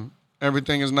said again,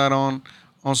 everything is not on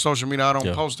social media. I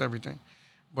don't post everything.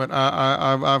 But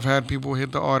I've had people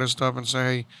hit the artist up and say,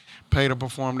 hey, pay to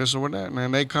perform this or that.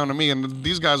 And they come to me, and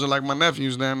these guys are like my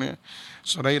nephews down there.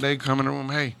 So they come in the room,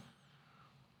 hey,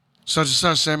 such and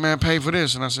such said, man, pay for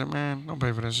this. And I said, man, don't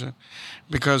pay for this shit.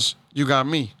 Because you got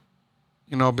me.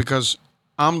 You know, because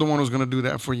I'm the one who's going to do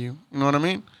that for you. You know what I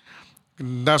mean?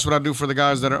 That's what I do for the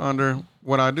guys that are under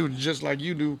what I do, just like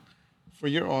you do for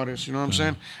your artists. You know what I'm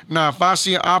saying? Now, if I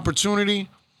see an opportunity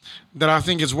that I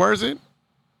think is worth it,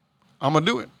 I'm going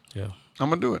to do it. Yeah. I'm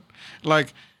going to do it.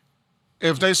 Like,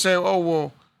 if they say, oh,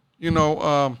 well, you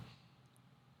know,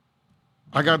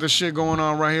 I got this shit going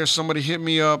on right here. Somebody hit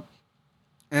me up,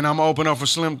 and I'm open up for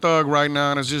Slim Thug right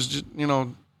now, and it's just you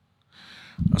know,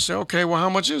 I say, okay, well, how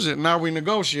much is it? Now we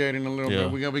negotiating a little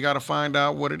bit. We got to find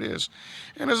out what it is.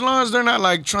 And as long as they're not,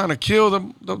 like, trying to kill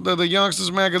the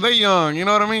youngsters, man, because they young, you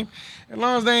know what I mean? As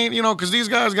long as they ain't, you know, because these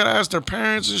guys got to ask their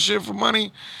parents and shit for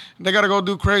money. They got to go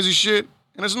do crazy shit.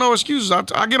 And there's no excuses.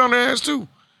 I get on their ass, too.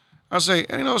 I say,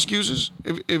 ain't no excuses.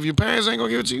 If your parents ain't going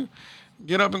to give it to you,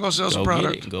 get up and go sell some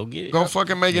product. Go get it. Go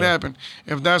fucking make it happen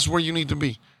if that's where you need to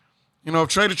be. You know, if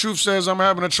Trade the Truth says I'm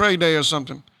having a trade day or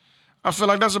something, I feel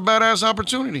like that's a badass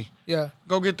opportunity. Yeah.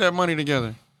 Go get that money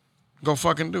together. Go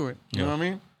fucking do it. You know what I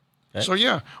mean? So,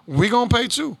 yeah, we going to pay,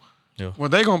 too. Yeah. Well,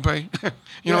 they going to pay.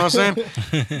 You know what I'm saying?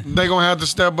 They going to have to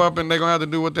step up, and they going to have to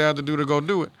do what they have to do to go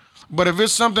do it. But if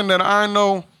it's something that I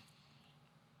know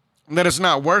that it's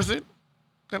not worth it,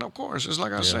 then of course, it's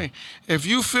like I say. If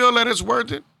you feel that it's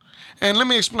worth it, and let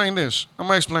me explain this. I'm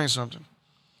going to explain something.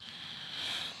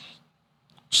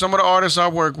 Some of the artists I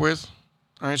work with,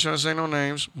 I ain't trying to say no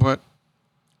names, but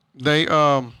they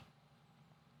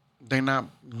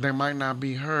might not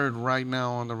be heard right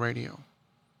now on the radio.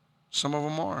 Some of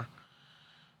them are.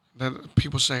 That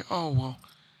people say, oh, well,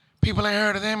 people ain't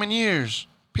heard of them in years.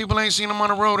 People ain't seen them on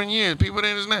the road in years. People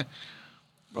ain't this and that.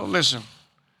 Bro, listen.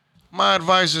 My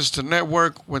advice is to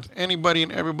network with anybody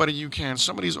and everybody you can.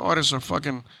 Some of these artists are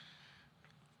fucking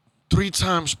 3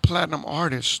 times platinum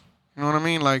artists. You know what I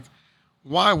mean? Like,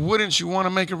 why wouldn't you want to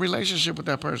make a relationship with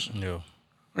that person? Yeah.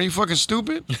 Are you fucking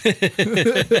stupid? You know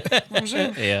what I'm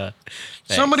saying? Yeah.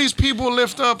 Thanks. Some of these people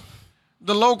lift up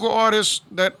the local artists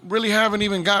that really haven't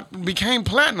even became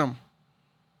platinum,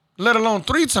 let alone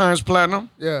 3 times platinum.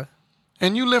 Yeah.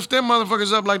 And you lift them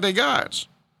motherfuckers up like they gods.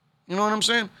 You know what I'm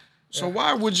saying? So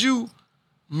why would you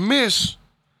miss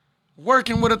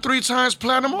working with a 3 times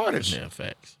platinum artist? Yeah,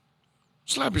 facts.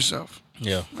 Slap yourself.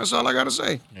 Yeah. That's all I got to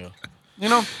say. Yeah. You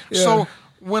know? Yeah. So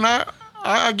when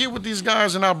I get with these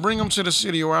guys and I bring them to the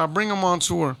city or I bring them on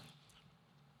tour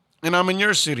and I'm in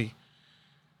your city,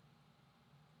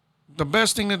 the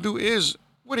best thing to do is,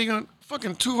 what are you going to,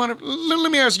 fucking 200,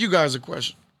 let me ask you guys a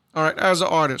question. All right, as an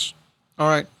artist, all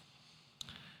right,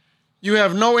 you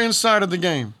have no insight of the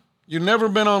game. You've never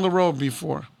been on the road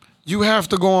before. you have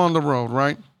to go on the road,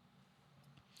 right?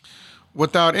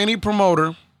 Without any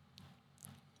promoter,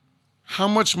 how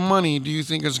much money do you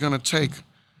think it's going to take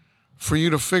for you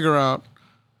to figure out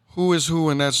who is who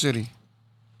in that city?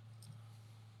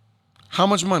 How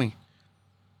much money?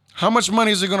 How much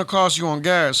money is it going to cost you on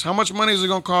gas? How much money is it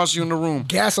going to cost you in the room?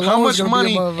 Gas alone How much is gonna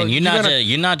money? be a motherfucker. And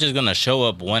you're not just gonna show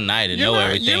up one night and know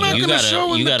everything.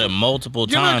 You gotta multiple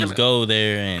times go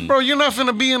there and bro, you're not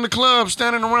finna be in the club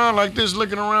standing around like this,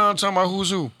 looking around, talking about who's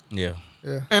who. Yeah.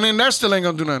 And then that still ain't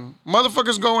gonna do nothing.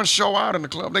 Motherfuckers go and show out in the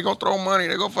club. They go throw money.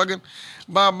 They go fucking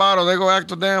buy a bottle. They go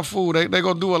act a damn fool. They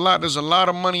go do a lot. There's a lot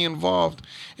of money involved.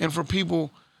 And for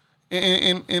people,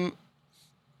 it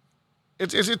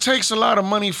takes a lot of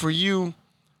money for you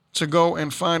to go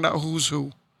and find out who's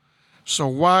who. So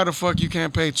why the fuck you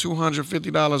can't pay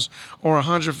 $250 or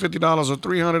 $150 or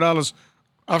 $300?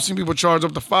 I've seen people charge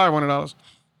up to $500.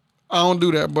 I don't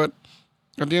do that, but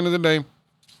at the end of the day,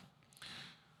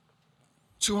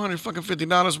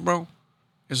 $250, bro,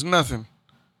 is nothing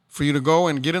for you to go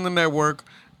and get in the network,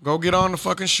 go get on the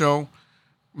fucking show,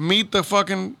 meet the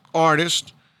fucking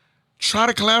artist, try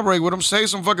to collaborate with them, save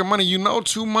some fucking money.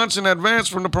 2 months in advance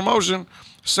from the promotion,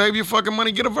 save your fucking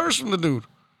money, get a verse from the dude.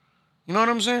 You know what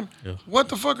I'm saying? Yeah. What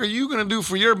the fuck are you gonna do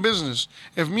for your business?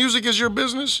 If music is your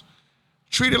business,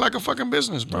 treat it like a fucking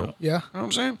business, bro. Yeah. You know what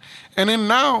I'm saying? And then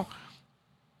now,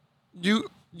 you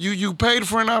paid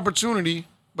for an opportunity,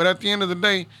 but at the end of the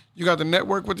day, you got to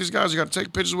network with these guys. You got to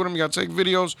take pictures with them. You got to take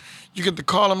videos. You get to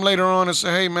call them later on and say,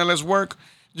 hey, man, let's work.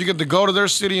 You get to go to their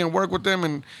city and work with them,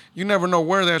 and you never know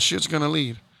where that shit's going to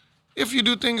lead if you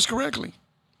do things correctly.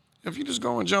 If you just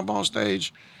go and jump on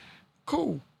stage,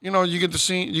 cool. You get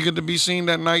to be seen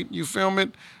that night. You film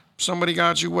it. Somebody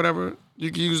got you, whatever.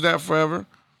 You can use that forever.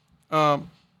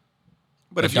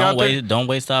 But if don't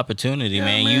waste the opportunity,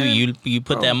 man. You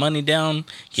put that money down,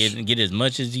 get as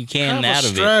much as you can out of it. Have a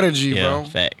strategy, bro. Yeah,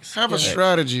 facts. Have a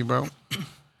strategy, bro.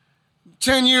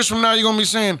 10 years from now, you're gonna be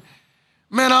saying,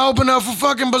 man, I opened up for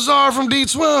fucking Bazaar from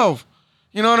D12.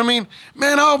 You know what I mean?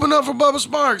 Man, I opened up for Bubba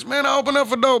Sparks. Man, I opened up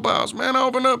for Dope House. Man, I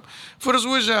opened up for the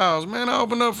Swish House. Man, I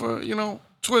opened up for,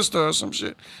 Twister or some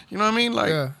shit. You know what I mean?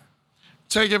 Like,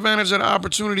 take advantage of the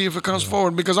opportunity if it comes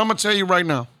forward. Because I'm gonna tell you right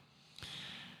now,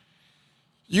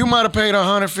 you might have paid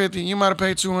 $150, you might have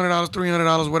paid $200,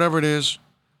 $300, whatever it is.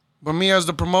 But me as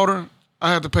the promoter,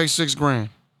 I had to pay $6,000.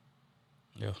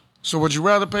 Yeah. So would you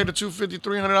rather pay the $250,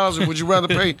 $300, or would you rather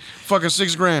pay fucking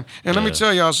 $6,000? And let me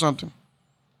tell y'all something.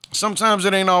 Sometimes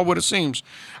it ain't all what it seems.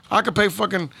 I could pay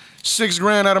fucking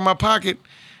 $6,000 out of my pocket,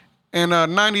 and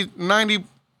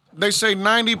they say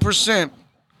 90%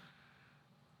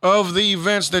 of the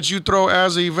events that you throw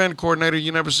as an event coordinator,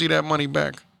 you never see that money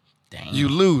back. Damn. You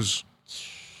lose.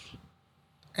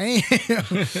 Damn.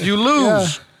 You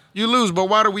lose. Yeah. You lose. But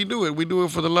why do we do it? We do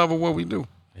it for the love of what we do.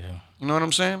 Yeah. You know what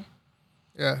I'm saying?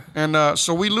 Yeah. And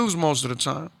so we lose most of the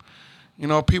time.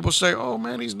 People say, oh,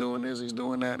 man, he's doing this, he's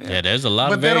doing that. Yeah, there's a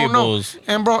lot of variables.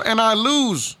 They don't know. And I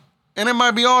lose. And it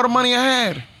might be all the money I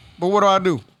had. But what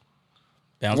do?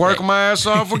 Work my ass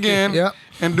off again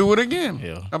and do it again.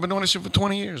 Yeah. I've been doing this shit for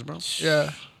 20 years, bro. Yeah.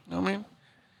 You know what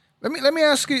I mean? Let me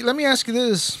ask you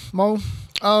this, Mo.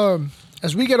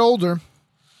 As we get older,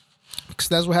 because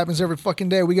that's what happens every fucking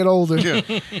day, we get older.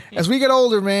 Yeah. As we get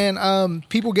older, man,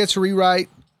 people get to rewrite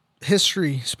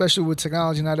history, especially with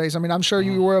technology nowadays. I mean, I'm sure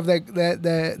you were aware of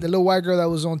that little white girl that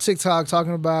was on TikTok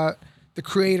talking about the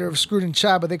creator of Screwed and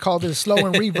Chopped, but they called it slow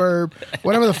and reverb,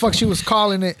 whatever the fuck she was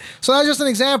calling it. So that's just an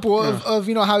example of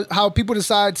how people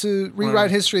decide to rewrite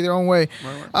history their own way.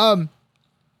 Right.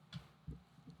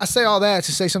 I say all that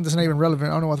to say something that's not even relevant.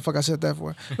 I don't know what the fuck I said that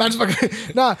for.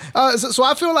 So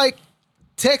I feel like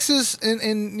Texas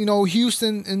and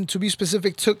Houston, and to be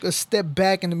specific, took a step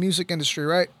back in the music industry,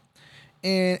 right?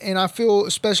 And I feel,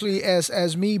 especially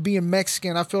as me being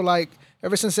Mexican, I feel like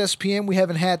ever since SPM, we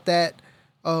haven't had that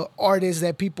artists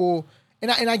that people,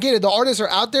 and I get it, the artists are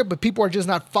out there, but people are just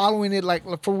not following it like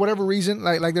for whatever reason,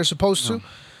 like they're supposed to.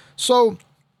 So,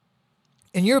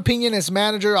 in your opinion, as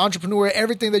manager, entrepreneur,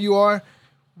 everything that you are,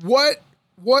 what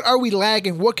are we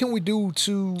lagging? What can we do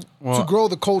to grow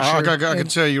the culture? I can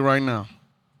tell you right now.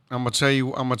 I'm gonna tell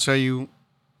you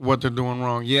what they're doing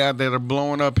wrong. Yeah, they're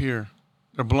blowing up here.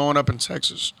 They're blowing up in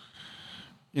Texas.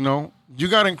 You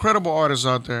got incredible artists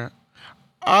out there.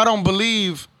 I don't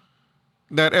believe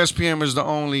that SPM is the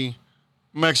only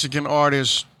Mexican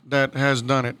artist that has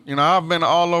done it. I've been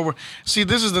all over. See,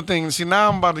 this is the thing. See, now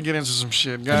I'm about to get into some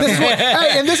shit, guys.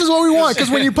 And this is what we want, because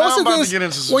when you posted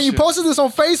this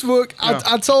on Facebook,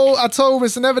 I told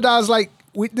Mr. Neverdies, like,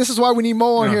 this is why we need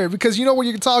Mo on here, because you know what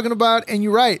you're talking about, and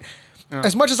you're right.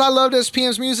 As much as I love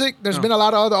SPM's music, there's been a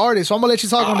lot of other artists. So I'm gonna let you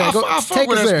talk on that. I fuck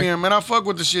with SPM, man. I fuck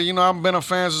with the shit. You know, I've been a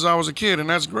fan since I was a kid, and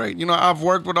that's great. You know, I've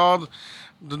worked with all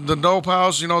the Dope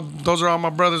House. You know, those are all my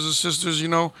brothers and sisters. You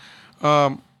know,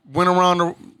 went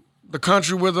around the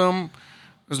country with them.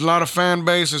 There's a lot of fan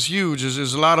base. It's huge.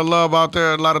 There's a lot of love out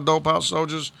there. A lot of Dope House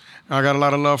soldiers. And I got a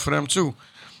lot of love for them too.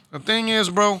 The thing is,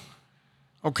 bro.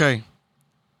 Okay.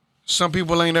 Some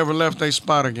people ain't ever left their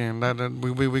spot again.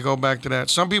 We go back to that.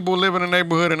 Some people live in a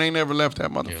neighborhood and ain't never left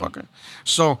that motherfucker. Yeah.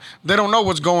 So they don't know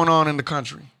what's going on in the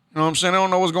country. You know what I'm saying? They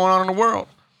don't know what's going on in the world.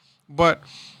 But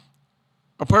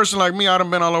a person like me, I done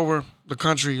been all over the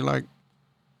country like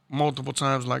multiple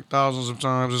times, like thousands of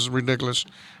times. It's ridiculous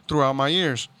throughout my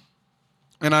years.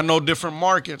 And I know different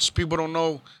markets. People don't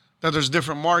know that there's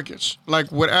different markets.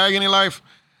 Like with Agonylife,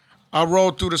 I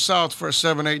rode through the South for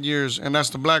 7-8 years, and that's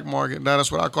the black market. That's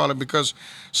what I call it, because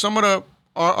some of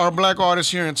our black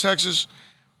artists here in Texas,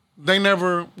 they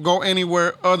never go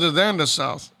anywhere other than the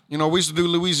South. You know, we used to do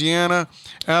Louisiana,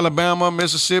 Alabama,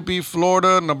 Mississippi,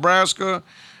 Florida, Nebraska,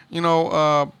 you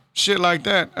know, shit like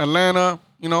that, Atlanta,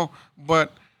 you know,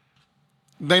 but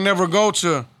they never go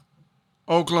to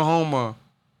Oklahoma,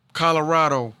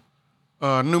 Colorado,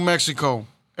 New Mexico,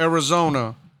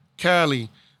 Arizona, Cali.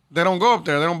 They don't go up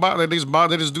there. They don't buy.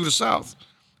 They just do the South,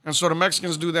 and so the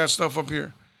Mexicans do that stuff up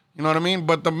here. You know what I mean?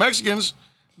 But the Mexicans,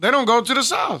 they don't go to the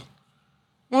South.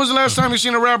 When was the last time you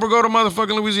seen a rapper go to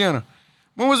motherfucking Louisiana?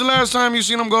 When was the last time you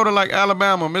seen them go to like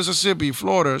Alabama, Mississippi,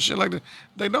 Florida, shit like that?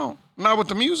 They don't. Not with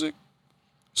the music.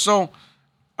 So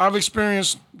I've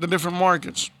experienced the different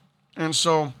markets, and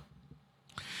so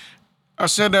I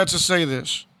said that to say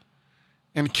this.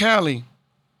 In Cali,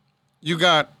 you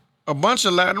got a bunch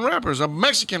of Latin rappers,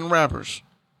 Mexican rappers,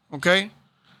 okay?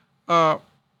 And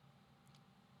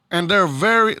they're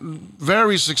very,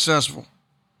 very successful.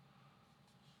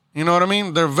 You know what I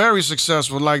mean? They're very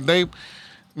successful. Like they,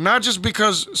 not just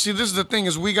because, see, this is the thing,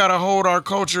 is we got to hold our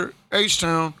culture,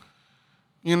 H-Town,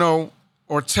 you know,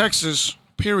 or Texas,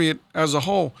 period, as a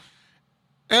whole.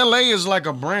 L.A. is like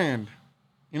a brand.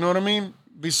 You know what I mean?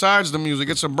 Besides the music,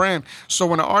 it's a brand. So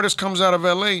when an artist comes out of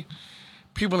L.A.,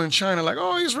 people in China like,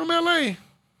 oh, he's from L.A.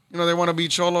 You know, they want to be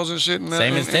cholos and shit.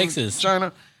 Same as Texas.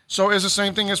 China. So it's the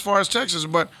same thing as far as Texas.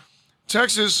 But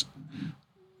Texas,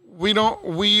 we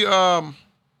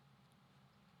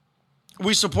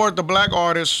support the black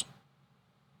artists.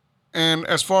 And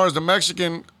as far as the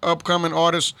Mexican upcoming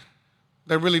artists,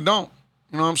 they really don't.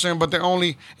 You know what I'm saying? But they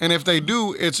only, and if they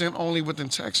do, it's only within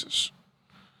Texas.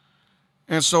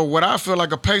 And so what I feel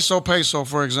like a Peso,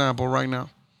 for example, right now,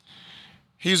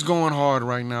 he's going hard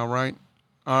right now, right?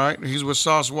 All right. He's with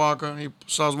Sauce Walker.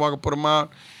 Sauce Walker put him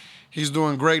out. He's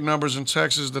doing great numbers in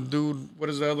Texas. The dude, what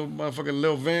is the other motherfucker,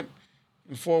 Lil Vent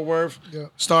in Fort Worth,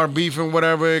 start beefing,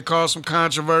 whatever. It caused some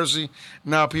controversy.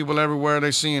 Now people everywhere,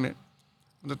 they seeing it.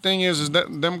 The thing is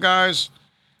that them guys,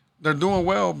 they're doing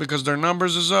well because their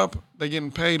numbers is up. They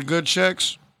getting paid good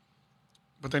checks,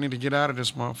 but they need to get out of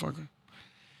this motherfucker.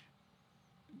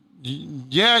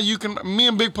 Yeah, you can. Me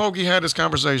and Big Pokey had this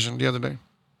conversation the other day.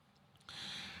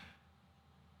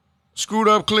 Screwed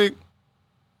Up Click,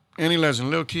 any legend,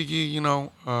 Lil Kiki, you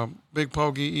know, Big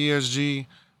Pokey, ESG,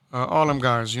 all them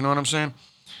guys, you know what I'm saying?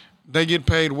 They get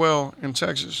paid well in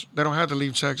Texas. They don't have to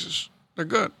leave Texas. They're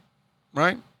good,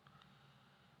 right?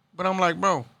 But I'm like,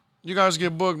 bro, you guys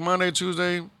get booked Monday,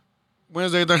 Tuesday,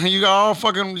 Wednesday, Thursday. You got all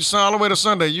the way to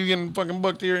Sunday. You getting fucking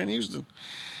booked here in Houston.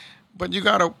 But you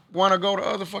gotta want to go to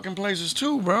other fucking places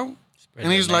too, bro.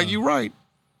 And he's like, you right,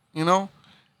 you know?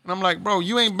 And I'm like, bro,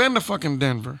 you ain't been to fucking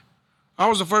Denver. I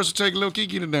was the first to take Lil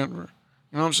Kiki to Denver.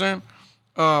 You know what I'm saying?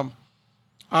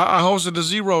 I hosted the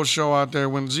Zero show out there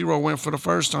when Zero went for the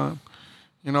first time.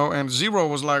 You know, and Zero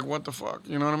was like, what the fuck?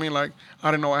 You know what I mean? Like,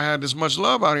 I didn't know I had this much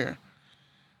love out here.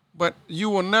 But you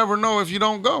will never know if you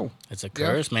don't go. It's a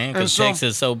curse, man, because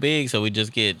Texas is so big, so we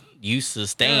just get used to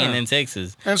staying in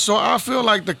Texas. And so I feel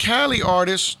like the Cali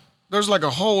artists, there's like a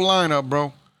whole lineup,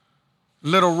 bro.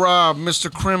 Little Rob,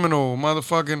 Mr. Criminal,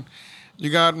 motherfucking, you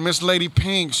got Miss Lady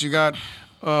Pinks, you got,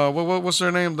 what's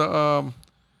her name? The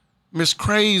Miss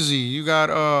Crazy, you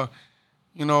got,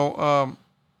 Mr.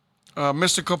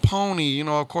 Capone, you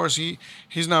know, of course,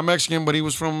 he's not Mexican, but he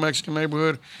was from a Mexican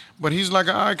neighborhood. But he's like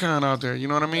an icon out there, you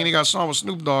know what I mean? He got songs with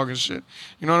Snoop Dogg and shit.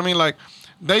 You know what I mean? Like,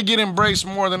 they get embraced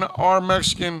more than our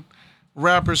Mexican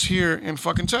rappers here in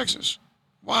fucking Texas.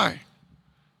 Why?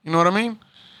 You know what I mean?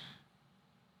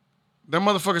 Them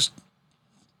motherfuckers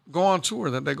go on tour.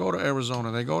 That they go to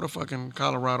Arizona, they go to fucking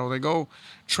Colorado, they go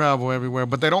travel everywhere.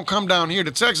 But they don't come down here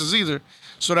to Texas either.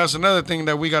 So that's another thing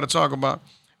that we got to talk about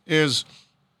is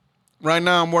right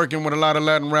now I'm working with a lot of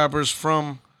Latin rappers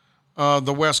from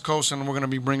the West Coast, and we're gonna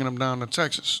be bringing them down to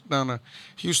Texas, down to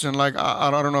Houston. Like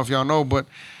I don't know if y'all know, but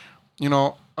you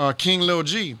know, King Lil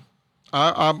G.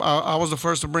 I was the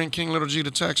first to bring King Lil G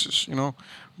to Texas. You know,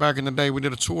 back in the day, we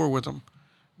did a tour with him.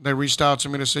 They reached out to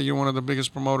me to say you're one of the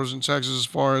biggest promoters in Texas as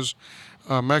far as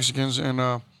Mexicans,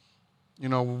 and you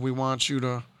know, we want you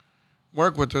to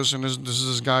work with us. And this is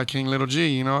this guy King Lil G.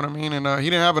 You know what I mean? And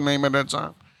he didn't have a name at that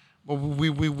time, but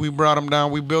we brought him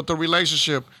down. We built a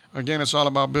relationship. Again, it's all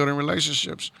about building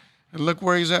relationships. And look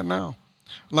where he's at now,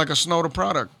 like a Snow the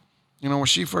Product. You know, when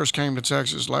she first came to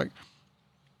Texas, like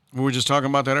we were just talking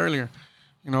about that earlier.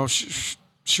 You know,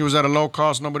 she was at a low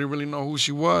cost. Nobody really know who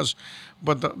she was.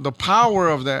 But the power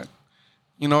of that,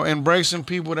 you know, embracing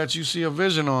people that you see a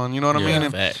vision on, you know what I mean?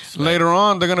 And facts. later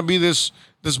on, they're going to be this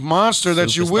monster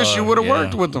that you wish you would have Superstar,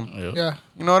 worked with them. Yeah.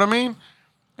 You know what I mean?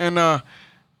 And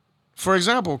for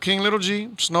example, King Lil G,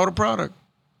 Snow the Product,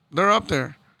 they're up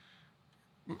there.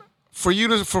 For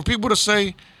people to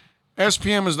say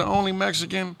SPM is the only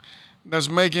Mexican that's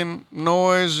making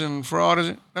noise and for all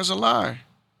this, that's a lie.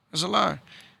 That's a lie.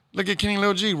 Look at King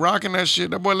Lil G rocking that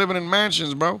shit. That boy living in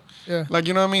mansions, bro. Yeah. Like,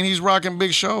 you know what I mean? He's rocking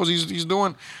big shows. He's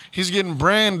getting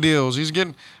brand deals.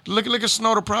 Look at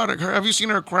Snow the Product. Have you seen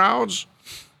her crowds?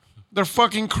 They're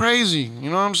fucking crazy. You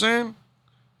know what I'm saying?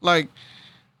 Like,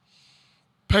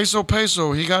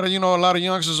 Peso. He got, you know, a lot of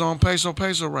youngsters on Peso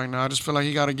right now. I just feel like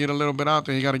he got to get a little bit out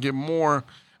there. He got to get more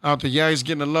out there. Yeah, he's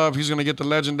getting the love. He's going to get the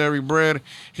legendary bread.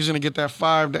 He's going to get that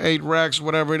 5 to 8 racks,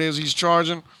 whatever it is he's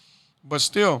charging. But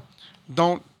still,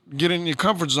 don't get in your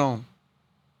comfort zone.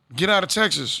 Get out of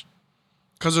Texas,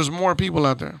 because there's more people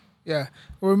out there. Yeah.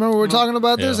 Well, remember we were talking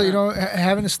about this, Yeah. you know,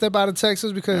 having to step out of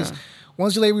Texas because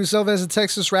once you label yourself as a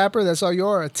Texas rapper, that's all you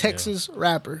are, a Texas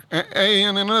rapper.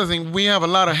 And another thing, we have a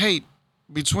lot of hate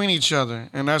between each other,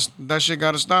 and that shit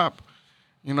got to stop.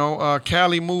 You know,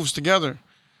 Cali moves together.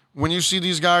 When you see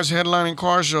these guys headlining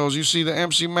car shows, you see the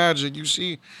MC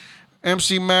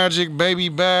Magic, Baby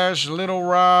Bash, Little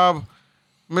Rob,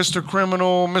 Mr.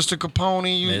 Criminal, Mr.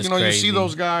 Capone. You know, you see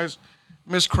those guys,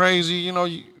 Miss Crazy. You know,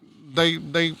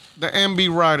 the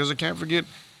MB Riders. I can't forget.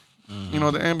 You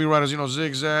know, the MB Riders. You know,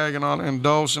 Zigzag and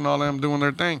Dose and all them doing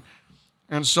their thing.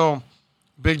 And so,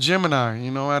 Big Gemini.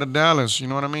 You know, out of Dallas. You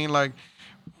know what I mean? Like,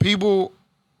 people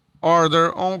are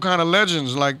their own kind of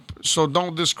legends. Like, so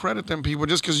don't discredit them people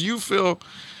just because you feel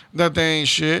that they ain't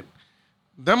shit.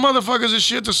 Them motherfuckers is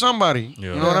shit to somebody.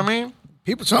 Yeah. You know what I mean?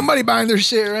 Somebody buying their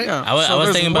shit, right? Yeah. I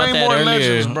was thinking about that There's way more earlier.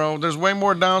 legends, bro. There's way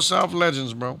more down south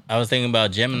legends, bro. I was thinking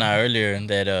about Gemini earlier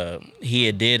that he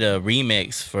had did a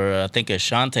remix for I think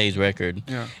Ashante's record,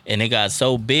 and it got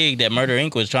so big that Murder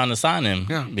Inc. was trying to sign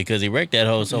him because he wrecked that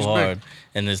hoe so He's hard, big.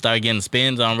 and then started getting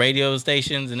spins on radio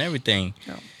stations and everything.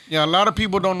 Yeah, a lot of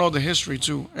people don't know the history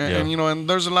too, and you know, and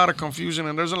there's a lot of confusion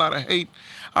and there's a lot of hate.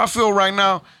 I feel right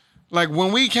now, like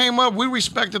when we came up, we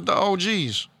respected the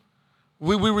OGs.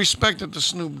 We respected the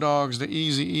Snoop Dogs, the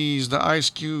Eazy-E's, the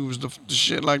Ice Cubes, the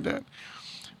shit like that.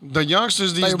 The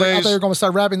youngsters these I days, thought you were gonna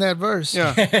start rapping that verse.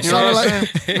 yeah, you know what I'm saying?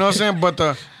 You know what I'm saying? But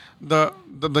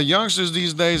the youngsters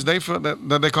these days, they feel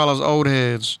that they call us old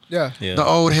heads. Yeah. The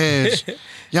old heads.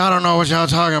 Y'all don't know what y'all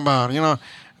talking about. You know,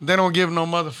 they don't give no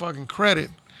motherfucking credit.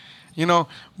 You know,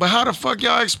 but how the fuck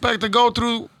y'all expect to go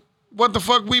through what the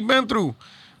fuck we been through?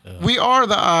 We are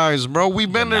the eyes, bro.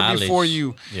 We've been there before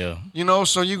you. Yeah. You know,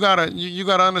 so you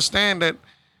gotta understand that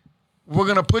we're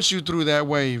gonna put you through that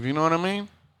wave. You know what I mean?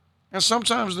 And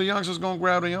sometimes the youngsters gonna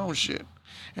grab their own shit,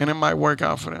 and it might work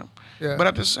out for them. Yeah. But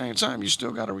at the same time, you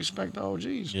still gotta respect the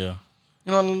OGs. Yeah.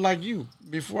 You know, like you.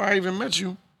 Before I even met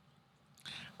you,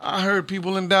 I heard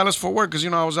people in Dallas for work because, you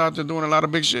know, I was out there doing a lot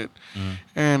of big shit.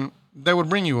 And they would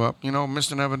bring you up, you know,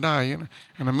 Mr. Never Die. You know?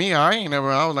 And to me, I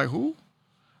was like, who?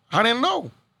 I didn't know.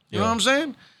 You know what I'm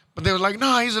saying? But they was like,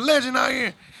 nah, he's a legend out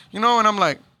here. You know, and I'm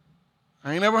like,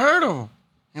 I ain't never heard of him.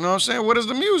 You know what I'm saying? What is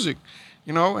the music?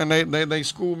 You know, and they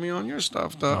schooled me on your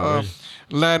stuff, the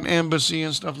Latin Embassy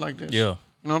and stuff like this. Yeah.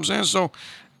 You know what I'm saying? So,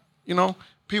 you know,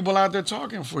 people out there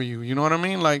talking for you. You know what I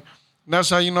mean? Like, that's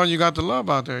how you know you got the love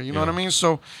out there. You know what I mean?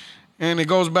 So, and it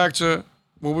goes back to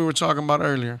what we were talking about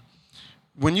earlier.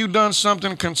 When you done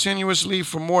something continuously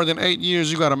for more than 8 years,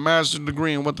 you got a master's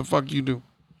degree in what the fuck you do.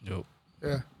 Yep.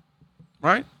 Yeah.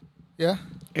 Right? Yeah.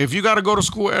 If you got to go to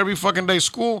school every fucking day,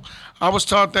 I was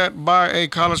taught that by a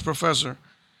college professor.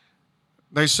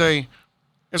 They say,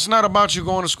 it's not about you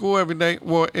going to school every day.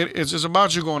 Well, it's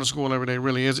about you going to school every day,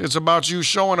 really. It's about you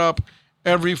showing up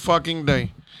every fucking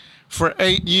day for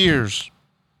 8 years.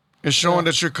 It's showing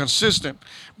that you're consistent.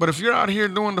 But if you're out here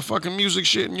doing the fucking music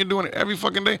shit and you're doing it every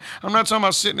fucking day, I'm not talking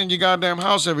about sitting in your goddamn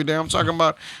house every day. I'm talking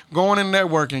about going and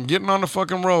networking, getting on the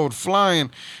fucking road, flying,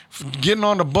 getting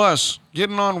on the bus,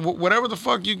 getting on whatever the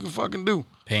fuck you can fucking do.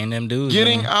 Paying them dues.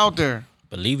 Getting out there.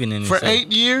 Believing in For yourself.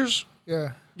 8 years,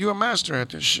 Yeah. you a master at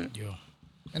this shit. Yeah.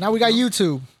 And now we got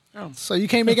YouTube. Yeah. So you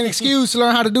can't make an excuse to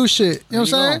learn how to do shit. You know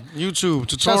what I'm saying? YouTube,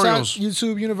 Shouts out tutorials.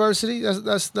 YouTube University.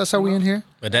 That's how we in here.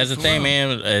 But that's the thing,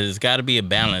 man. It's got to be a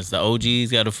balance. The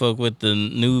OGs got to fuck with the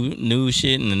new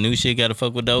shit, and the new shit got to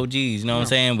fuck with the OGs. You know what I'm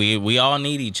saying? We all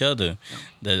need each other.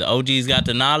 The OGs got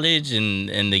the knowledge, and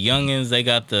the youngins, they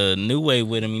got the new way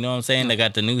with them. You know what I'm saying? They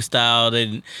got the new style,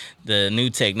 the new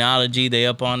technology. They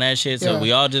up on that shit. So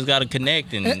we all just got to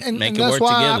connect and make it work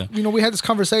together. We had this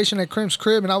conversation at Crimp's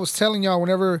crib, and I was telling y'all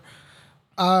whenever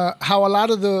how a lot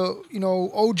of the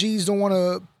OGs don't want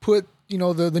to put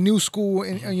the new school,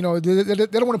 and they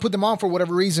don't want to put them on for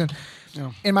whatever reason.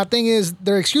 Yeah. And my thing is,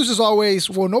 their excuse is always,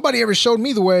 well, nobody ever showed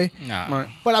me the way. Nah. Right.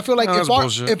 But I feel like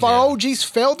if our OGs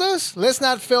failed us, let's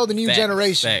not fail the new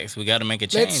generation. Facts. We got to make a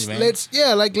change, man. Let's.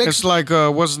 It's like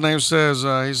what's his name says.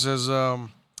 He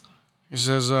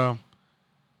says,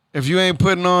 if you ain't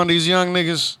putting on these young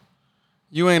niggas,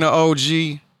 you ain't an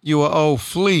OG. You a old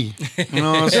flea. You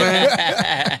know what I'm saying?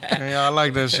 Yeah, I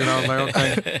like that shit. I was like,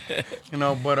 okay.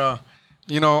 But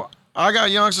I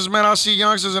got youngsters, man. I see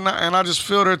youngsters and I just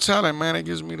feel their talent, man. It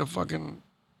gives me the fucking,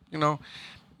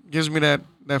 gives me that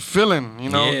feeling,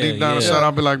 deep down inside.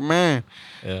 I'll be like, man,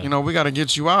 we got to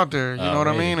get you out there. You know what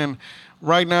I mean? And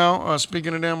right now,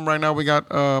 speaking of them, right now we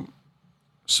got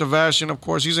Sebastian, of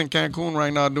course. He's in Cancun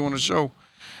right now doing a show.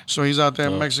 So he's out there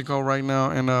in Mexico right now.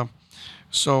 And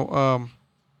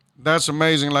that's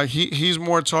amazing. Like he's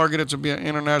more targeted to be an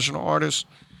international artist.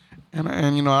 And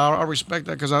I respect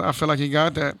that because I feel like he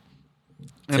got that.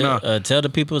 And tell the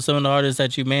people some of the artists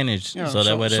that you manage, so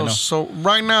that way they know. So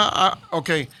right now,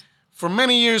 for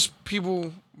many years,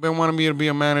 people been wanting me to be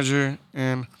a manager,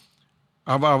 and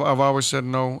I've always said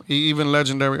no. Even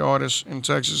legendary artists in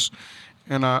Texas,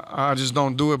 and I just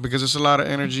don't do it because it's a lot of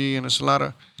energy and it's a lot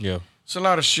of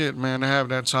shit, man, to have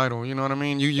that title. You know what I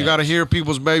mean? You got to hear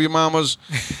people's baby mamas.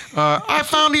 I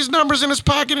found these numbers in his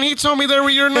pocket, and he told me they were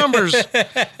your numbers.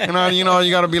 And you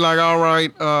got to be like, all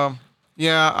right.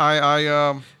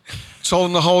 I told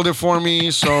him to hold it for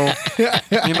me, so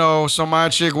so my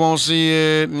chick won't see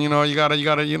it. And, you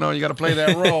gotta play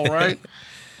that role, right?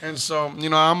 And so,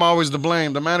 I'm always to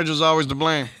blame. The manager's always to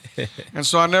blame. And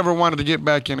so I never wanted to get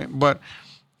back in it. But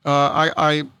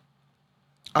I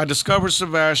discovered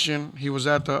Sebastian. He was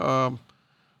at the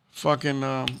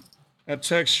at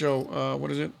Tech show.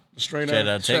 What is it? Straight Out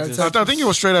of Texas. I think it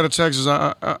was Straight Out of Texas.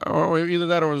 Or either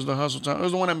that or it was the Hustle Time. It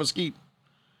was the one at Mesquite.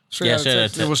 Straight Out of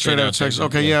Texas. It was Straight Out of Texas.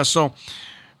 Okay, yeah. So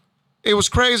it was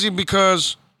crazy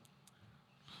because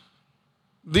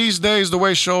these days, the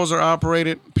way shows are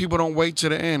operated, people don't wait to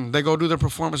the end. They go do their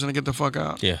performance and they get the fuck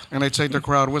out. Yeah. And they take their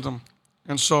crowd with them.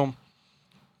 And so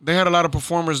they had a lot of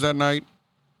performers that night,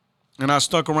 and I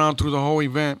stuck around through the whole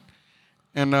event.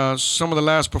 And some of the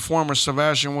last performers,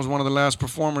 Sebastian was one of the last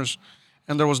performers,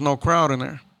 and there was no crowd in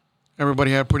there.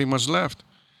 Everybody had pretty much left.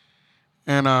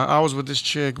 And I was with this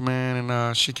chick, man,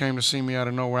 and she came to see me out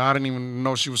of nowhere. I didn't even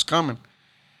know she was coming.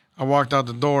 I walked out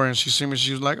the door, and she seen me.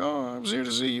 She was like, oh, I was here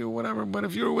to see you, whatever. But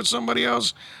if you were with somebody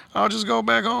else, I'll just go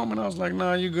back home. And I was like,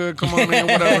 nah, you good. Come on in,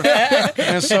 whatever.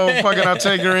 And so fucking I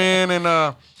take her in, and,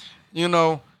 I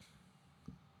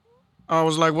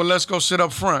was like, well, let's go sit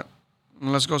up front.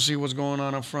 And let's go see what's going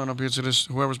on up front up here to this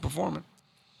whoever's performing.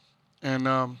 And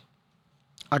I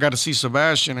got to see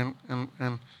Sebastian,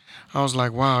 and I was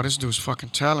like, wow, this dude's fucking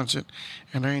talented.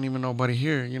 And there ain't even nobody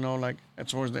here, like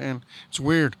towards the end. It's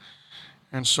weird.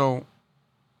 And so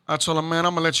I told him, man,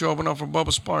 I'm going to let you open up for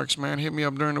Bubba Sparks, man. Hit me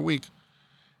up during the week.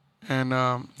 And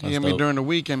he hit me during the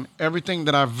week. And everything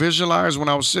that I visualized when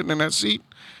I was sitting in that seat,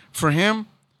 for him,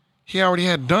 he already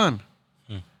had done.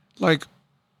 Like,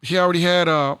 he already had,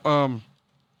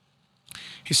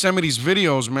 he sent me these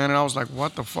videos, man. And I was like,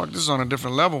 what the fuck? This is on a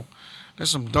different level. There's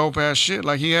some dope ass shit.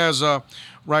 Like he has,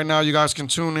 right now you guys can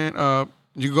tune in.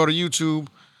 You can go to YouTube.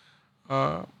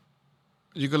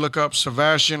 You can look up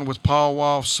Sebastian with Paul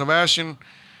Wall. Sebastian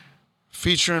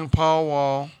featuring Paul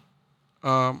Wall.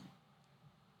 That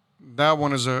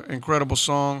one is an incredible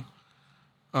song.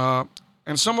 And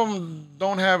some of them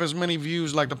don't have as many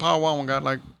views. Like the Paul Wall one got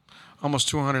like almost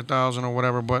 200,000 or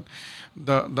whatever. But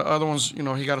the other ones,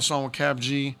 he got a song with Cap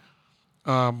G.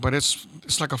 But it's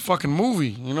like a fucking movie.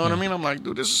 You know what I mean? I'm like,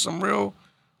 dude, this is some real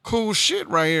cool shit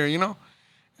right here,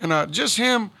 And just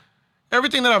him,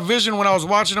 everything that I visioned when I was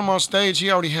watching him on stage, he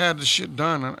already had the shit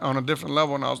done on a different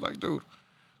level. And I was like, dude,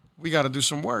 we got to do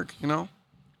some work,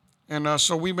 And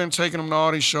so we've been taking them to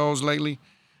all these shows lately.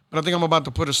 But I think I'm about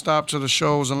to put a stop to the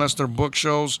shows unless they're book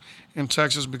shows in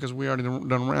Texas because we already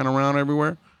done ran around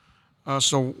everywhere.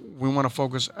 So we want to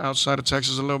focus outside of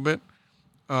Texas a little bit.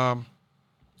 And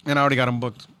I already got them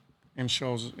booked in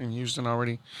shows in Houston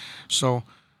already. So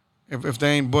if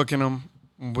they ain't booking them,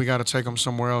 we got to take them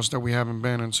somewhere else that we haven't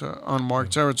been into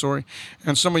unmarked territory.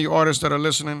 And some of you artists that are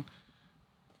listening,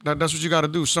 that's what you got to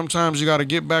do. Sometimes you got to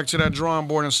get back to that drawing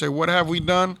board and say, what have we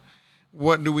done?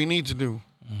 What do we need to do?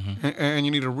 Mm-hmm. And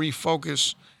you need to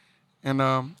refocus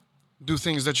and do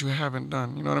things that you haven't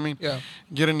done. You know what I mean? Yeah.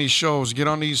 Get in these shows. Get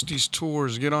on these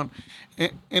tours. Get on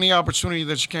any opportunity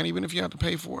that you can, even if you have to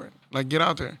pay for it. Like, get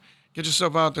out there. Get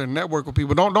yourself out there. Network with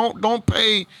people. Don't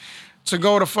pay to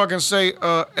go to fucking, say,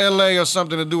 L.A. or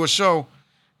something to do a show,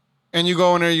 and you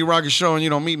go in there, you rock a show, and you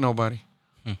don't meet nobody.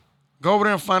 Go over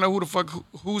there and find out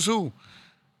who's who.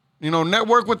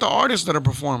 Network with the artists that are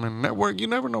performing. Network, you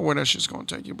never know where that shit's going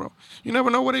to take you, bro. You never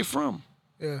know where they from.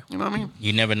 Yeah. You know what I mean?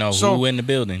 You never know who in the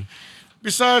building.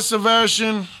 Besides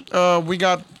Sebastian, we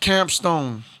got Camp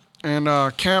Stone. And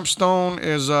Camp Stone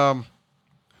is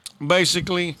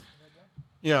basically,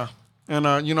 yeah. And,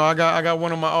 I got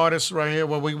one of my artists right here.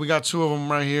 Well, we got two of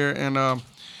them right here.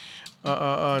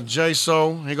 And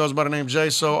J-So, he goes by the name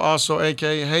J-So, also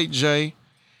a.k.a. Hate J.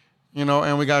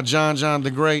 And we got John the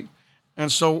Great. And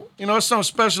so, it's something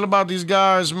special about these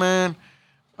guys, man.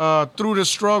 Through the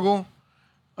struggle,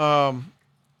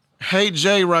 Hate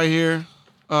J right here,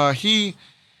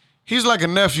 he's like a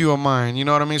nephew of mine, you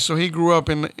know what I mean? So he grew up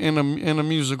in a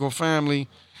musical family.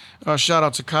 Shout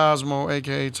out to Cosmo,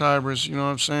 a.k.a. Tybris, you know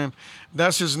what I'm saying?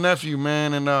 That's his nephew,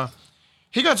 man. And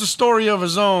he got a story of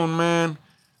his own, man.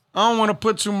 I don't want to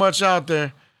put too much out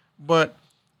there, but,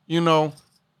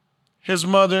 his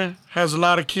mother has a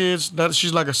lot of kids.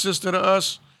 She's like a sister to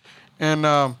us. And,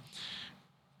 to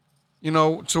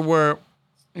where,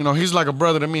 he's like a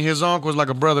brother to me. His uncle is like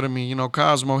a brother to me,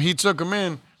 Cosmo. He took him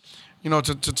in,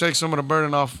 to take some of the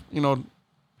burden off,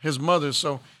 his mother.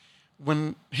 So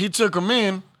when he took him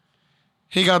in,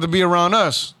 he got to be around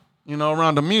us,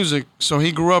 around the music. So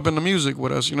he grew up in the music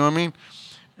with us, you know what I mean?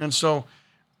 And so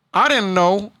I didn't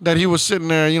know that he was sitting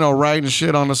there, writing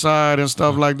shit on the side and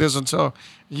stuff like this until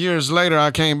years later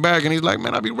I came back and he's like,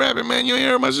 man, I be rapping, man. You ain't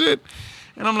hear my shit?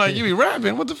 And I'm like, you be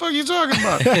rapping? What the fuck are you talking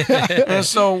about? And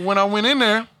so when I went in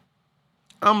there,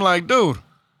 I'm like, dude,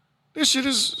 this shit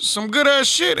is some good ass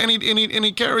shit. And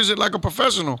he carries it like a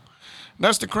professional.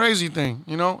 That's the crazy thing,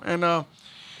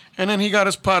 And then he got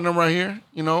his partner right here,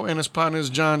 and his partner is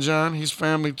John. He's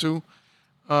family too.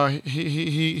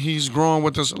 He's growing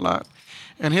with us a lot.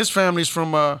 And his family's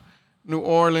from New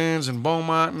Orleans and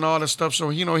Beaumont and all that stuff. So,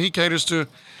 he caters to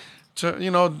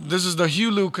this is the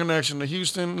Hulu connection, the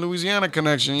Houston, Louisiana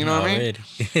connection, you know what I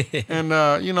mean?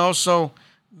 And, so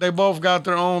they both got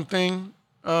their own thing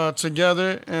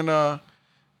together. And,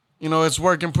 it's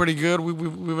working pretty good. We've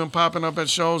been popping up at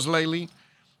shows lately.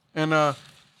 And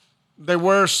they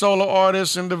were solo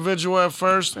artists, individual at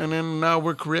first. And then now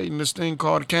we're creating this thing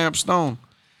called Camp Stone.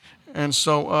 And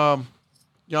so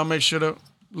y'all make sure to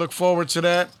look forward to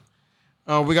that.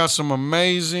 We got some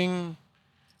amazing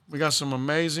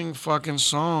fucking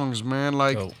songs,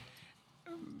 man.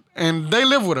 And they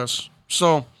live with us.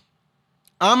 So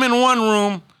I'm in one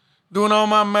room doing all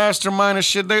my mastermind and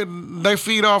shit. They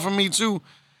feed off of me too.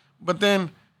 But then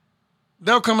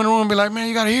they'll come in the room and be like, man,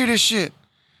 you gotta hear this shit.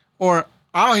 Or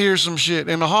I'll hear some shit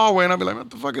in the hallway and I'll be like, what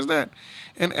the fuck is that?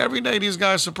 And every day these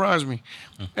guys surprise me.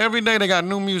 Every day they got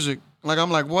new music. Like,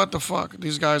 I'm like, what the fuck?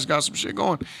 These guys got some shit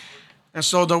going. And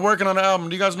so they're working on the album.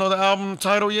 Do you guys know the album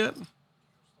title yet?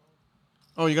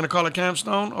 Oh, you're going to call it Camp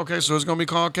Stone? Okay, so it's going to be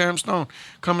called Camp Stone.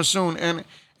 Coming soon. And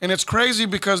it's crazy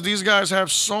because these guys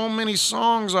have so many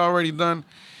songs already done,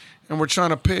 and we're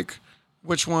trying to pick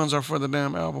which ones are for the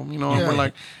damn album. And we're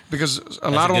like, because a lot of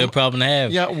them. That's a good problem to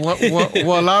have. Yeah,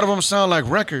 well, a lot of them sound like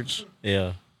records.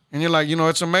 Yeah. And you're like,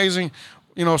 it's amazing.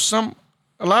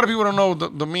 A lot of people don't know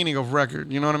the meaning of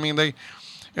record. You know what I mean?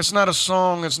 It's not a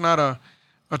song. It's not a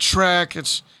track.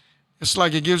 It's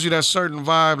like it gives you that certain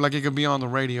vibe, like it could be on the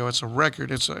radio. It's a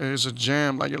record. It's a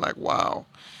jam. Like, you're like, wow,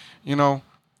 And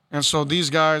so these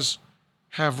guys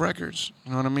have records.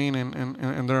 You know what I mean?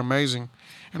 And they're amazing.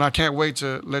 And I can't wait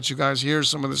to let you guys hear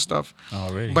some of this stuff.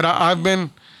 Already. But I've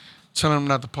been telling them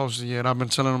not to post it yet. I've been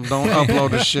telling them don't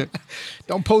upload this shit.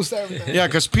 Don't post everything. Yeah,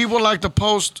 because people like to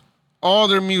post all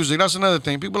their music. That's another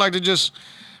thing. People like to just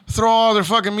throw all their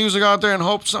fucking music out there and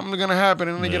hope something's going to happen.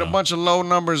 And then they get a bunch of low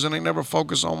numbers and they never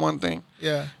focus on one thing.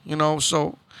 Yeah.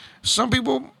 So some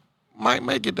people might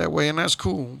make it that way and that's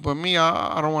cool. But me,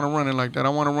 I don't want to run it like that. I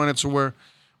want to run it to where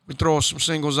we throw some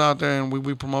singles out there and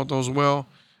we promote those well,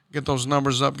 get those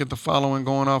numbers up, get the following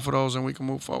going off of those, and we can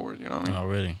move forward. You know what I mean?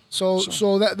 Already.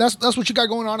 So that's what you got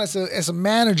going on as a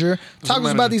manager. Talk to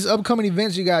us about these upcoming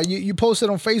events you got. You posted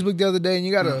on Facebook the other day, and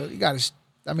you gotta.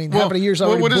 I mean, half of the year's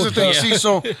already what is the booked thing? up. See,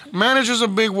 so manager's a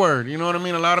big word. You know what I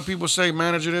mean? A lot of people say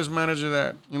manager this, manager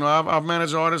that. You know, I've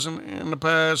managed artists in the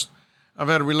past. I've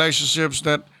had relationships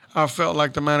that I felt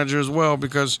like the manager as well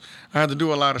because I had to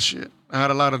do a lot of shit. I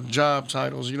had a lot of job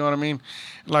titles. You know what I mean?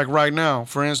 Like right now,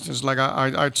 for instance, like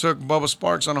I took Bubba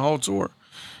Sparks on a whole tour,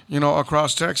 you know,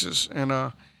 across Texas,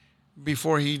 and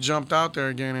before he jumped out there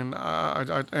again,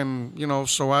 and you know,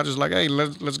 so I just like, hey,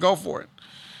 let's go for it.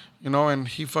 You know, and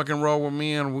he fucking rolled with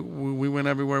me, and we went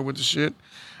everywhere with the shit.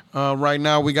 Right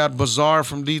now, we got Bizarre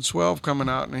from D12 coming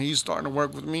out, and he's starting to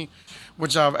work with me,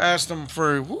 which I've asked him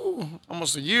for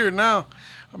almost a year now.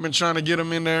 I've been trying to get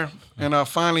him in there, and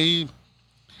finally,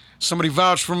 somebody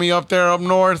vouched for me up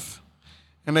north,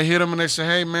 and they hit him, and they said,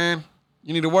 hey, man,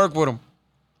 you need to work with him.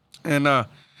 And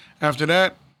after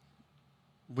that,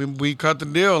 we cut the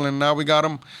deal, and now we got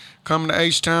him coming to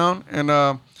H-Town,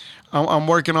 and I'm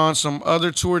working on some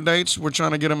other tour dates. We're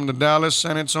trying to get him to Dallas,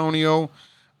 San Antonio,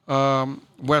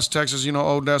 West Texas, you know,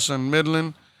 Odessa and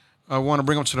Midland. I want to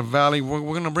bring him to the Valley. We're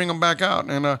going to bring him back out.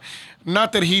 And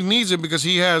not that he needs it because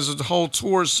he has the whole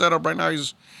tour set up right now.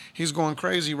 He's going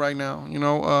crazy right now, you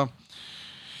know.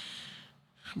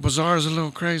 Bizarre is a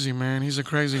little crazy, man. He's a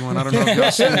crazy one. I don't know if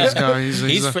y'all seen this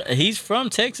guy. He's from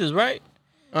Texas, right?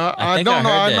 I don't know.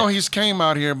 I know he's came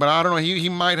out here, but I don't know. He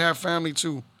might have family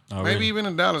too. Oh, maybe really? even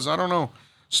in Dallas. I don't know.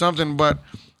 Something, but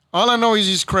all I know is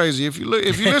he's crazy. If you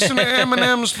listen to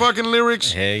Eminem's fucking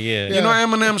lyrics, Hell yeah. you know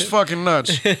Eminem's fucking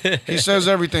nuts. He says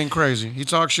everything crazy. He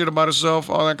talks shit about himself,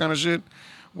 all that kind of shit.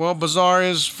 Well, Bizarre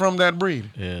is from that breed.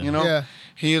 Yeah. You know? Yeah.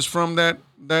 He is from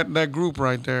that group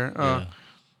right there.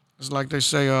 It's like they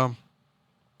say,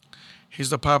 he's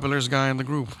the popularest guy in the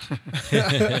group. You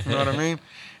know what I mean?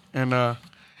 And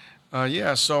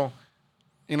yeah, so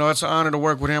you know, it's an honor to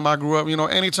work with him. I grew up, you know,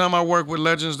 anytime I work with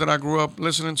legends that I grew up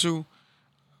listening to,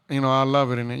 you know, I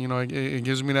love it. And, you know, it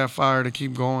gives me that fire to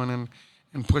keep going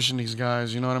and pushing these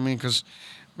guys, you know what I mean? Because,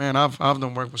 man, I've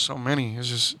done work with so many. It's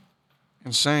just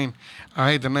insane.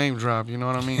 I hate the name drop, you know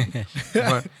what I mean?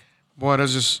 But, boy,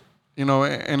 that's just, you know,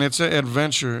 and it's an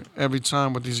adventure every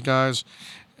time with these guys.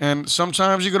 And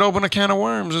sometimes you could open a can of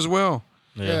worms as well.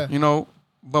 Yeah. You know,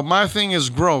 but my thing is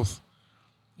growth.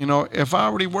 You know, if I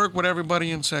already work with everybody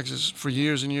in Texas for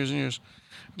years and years and years,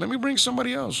 let me bring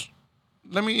somebody else.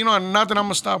 Let me, you know, not that I'm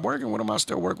gonna stop working with them. I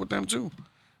still work with them too,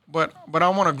 but I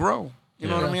want to grow. You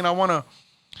know what I mean? I want to,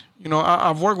 you know,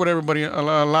 I've worked with everybody, a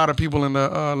lot of people in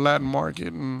the Latin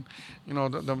market, and you know,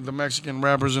 the Mexican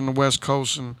rappers in the West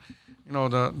Coast, and you know,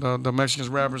 the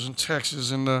Mexican rappers in Texas,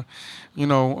 and the, you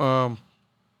know,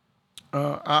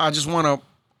 I just want to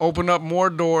open up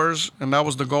more doors, and that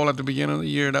was the goal at the beginning of the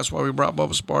year. That's why we brought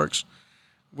Bubba Sparks.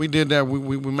 We did that.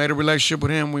 We made a relationship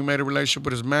with him. We made a relationship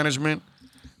with his management.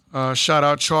 Shout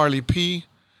out Charlie P.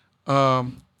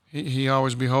 He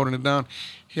always be holding it down.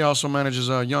 He also manages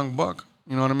Young Buck.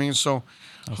 You know what I mean? So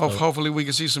hopefully we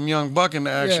can see some Young Buck in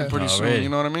the action pretty soon. You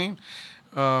know what I mean?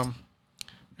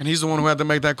 And he's the one who had to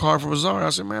make that call for Bizarre. I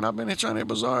said, man, I've been here trying to hit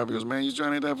Bizarre. He goes, man, you trying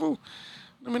to hit that fool?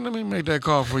 Let me make that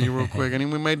call for you real quick. And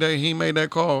he made that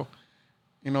call.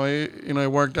 You know,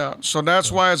 it worked out. So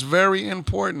that's why it's very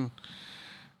important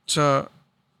to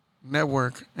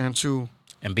network and to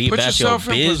be put about yourself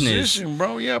your in business, position,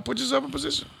 bro. Yeah, put yourself in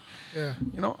position. Yeah.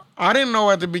 You know, I didn't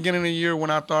know at the beginning of the year when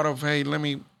I thought of, hey, let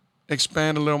me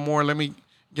expand a little more. Let me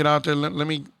get out there. Let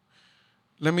me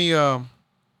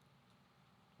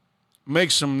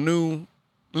make some new.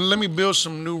 Let me build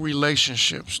some new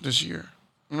relationships this year.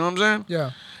 You know what I'm saying?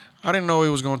 Yeah. I didn't know it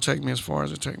was gonna take me as far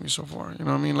as it took me so far. You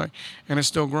know what I mean? Like, and it's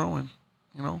still growing.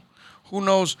 You know, who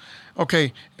knows?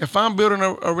 Okay, if I'm building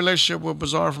a relationship with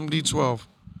Bizarre from D12,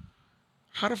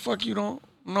 how the fuck you don't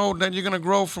know that you're gonna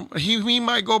grow from? He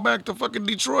might go back to fucking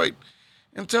Detroit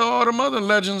and tell all them other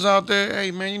legends out there,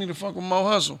 hey man, you need to fuck with Mo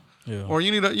Hustle, or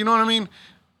you need to, you know what I mean?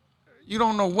 You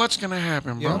don't know what's gonna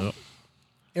happen, bro. Yeah.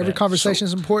 Every conversation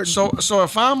is important. So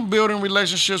if I'm building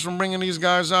relationships from bringing these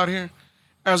guys out here,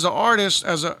 as an artist,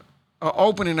 as a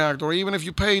opening act, or even if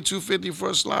you pay $250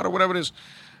 for a slot or whatever it is,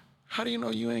 how do you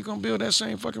know you ain't gonna build that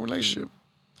same fucking relationship?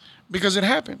 Because it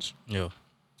happens. Yeah.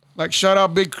 Like shout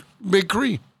out Big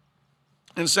Cree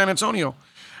in San Antonio.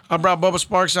 I brought Bubba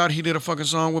Sparks out. He did a fucking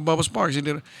song with Bubba Sparks. He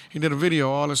did a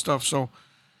video, all this stuff. So,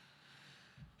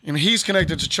 and he's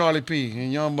connected to Charlie P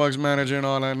and Young Buck's manager and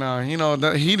all that now. You know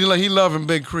that he loving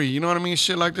Big Cree. You know what I mean?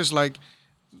 Shit like this, like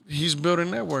he's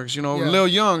building networks. You know, Yeah. Lil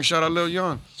Young, shout out Lil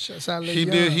Young. Shouts out Lil He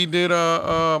Young. did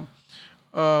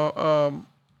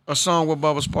a song with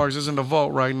Bubba Sparks. It's in the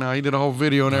vault right now. He did a whole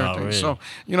video and everything. really? So,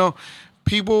 you know,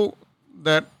 people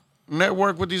that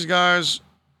network with these guys,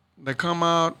 they come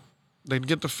out, they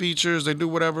get the features, they do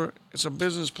whatever. It's a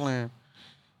business plan.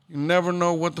 You never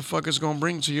know what the fuck it's gonna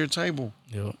bring to your table.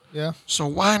 Yep. Yeah. So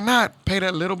why not pay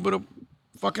that little bit of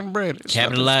fucking bread? It's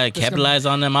not the- Capitalize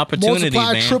on them opportunities,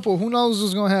 Multiply, man. triple. Who knows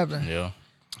what's gonna happen? Yeah.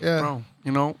 Yeah. bro.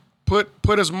 You know,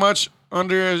 put as much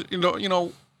under as you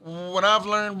know. What I've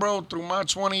learned, bro, through my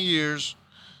 20 years,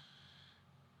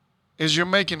 is you're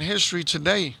making history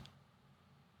today.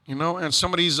 You know, and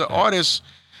some of these artists,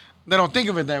 they don't think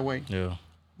of it that way. Yeah.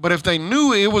 But if they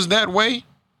knew it was that way,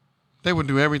 they would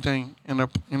do everything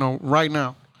right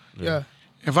now. Yeah.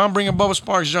 If I'm bringing Bubba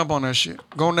Sparks, jump on that shit.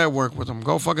 Go network with him.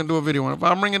 Go fucking do a video. And if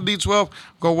I'm bringing D12,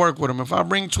 go work with him. If I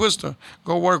bring Twister,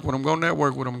 go work with him. Go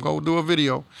network with him. Go do a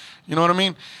video. You know what I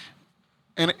mean?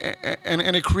 And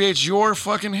it creates your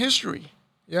fucking history.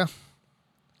 Yeah.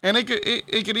 And it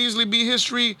could easily be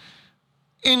history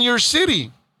in your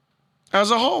city as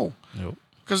a whole. Yep.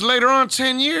 Because later on,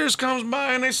 10 years comes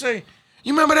by and they say,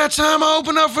 you remember that time I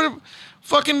opened up for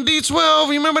fucking D12?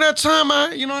 You remember that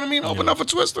time you know what I mean? Opened up for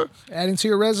Twister? Adding to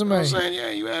your resume. You know what I'm saying?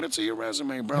 Yeah, you add it to your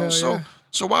resume, bro. Hell yeah.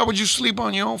 So why would you sleep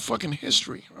on your own fucking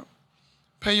history, bro?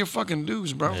 Pay your fucking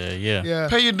dues, bro. Yeah. Yeah.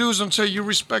 Pay your dues until you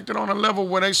respect it on a level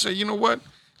where they say, you know what?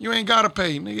 You ain't gotta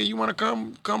pay, nigga. You wanna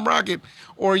come rock it.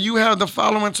 Or you have the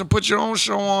following to put your own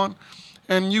show on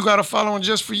and you got a following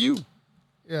just for you.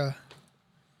 Yeah.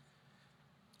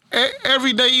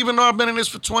 Every day, even though I've been in this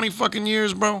for 20 fucking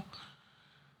years, bro,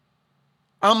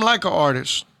 I'm like an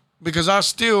artist because I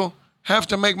still have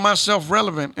to make myself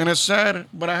relevant. And it's sad,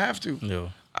 but I have to. Yeah.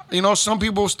 You know, some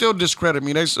people still discredit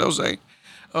me. They still say,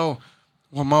 oh,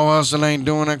 well, Mo Hustle ain't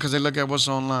doing it because they look at what's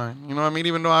online. You know what I mean?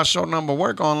 Even though I show number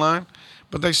work online,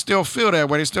 but they still feel that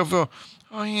way. They still feel,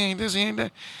 oh, he ain't this, he ain't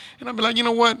that. And I'll be like, you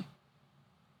know what?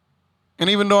 And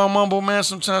even though I'm humble, man,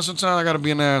 sometimes I got to be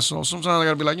an asshole. Sometimes I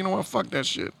got to be like, you know what? Fuck that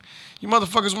shit. You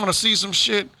motherfuckers want to see some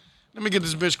shit? Let me get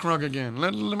this bitch crunk again.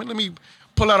 Let me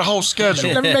pull out a whole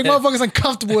schedule. Let me make motherfuckers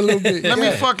uncomfortable a little bit. Let me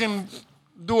fucking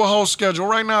do a whole schedule.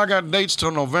 Right now I got dates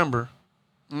till November.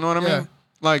 You know what I mean? Yeah.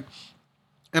 Like,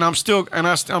 and I'm still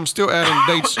adding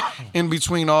dates in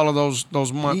between all of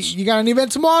those months. You got an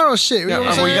event tomorrow, shit. You know what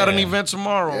I'm we saying? got an event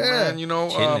tomorrow, Yeah. man. You know,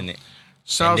 Killing it.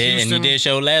 South And Houston. you did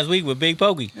show last week with Big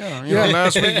Pokey. Yeah, you know,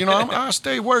 last week, you know, I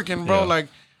stay working, bro. Yeah. Like,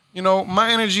 you know,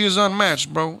 my energy is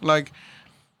unmatched, bro. Like,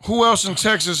 who else in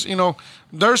Texas? You know,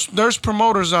 there's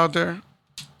promoters out there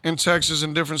in Texas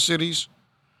in different cities.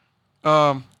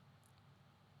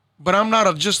 But I'm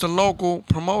not just a local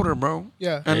promoter, bro.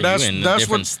 Yeah. And Yeah, you in that's different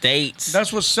what states.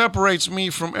 that's what separates me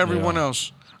from everyone Yeah.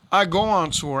 else. I go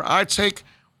on tour. I take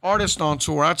artists on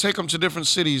tour. I take them to different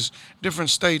cities,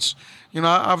 different states. You know,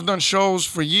 I've done shows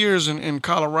for years in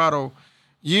Colorado,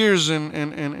 years in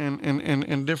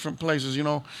different places. You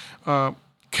know,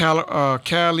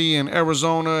 Cali and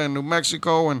Arizona and New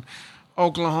Mexico and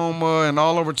Oklahoma and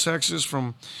all over Texas,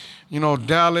 from, you know,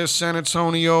 Dallas, San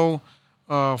Antonio,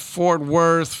 Fort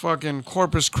Worth, fucking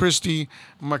Corpus Christi,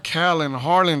 McAllen,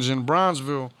 Harlingen,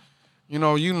 Bronzeville, you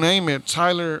know, you name it.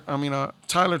 Tyler,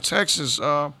 Texas,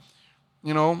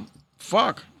 you know,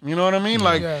 fuck. You know what I mean?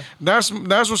 Like, Yeah. that's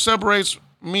what separates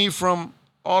me from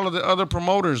all of the other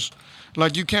promoters.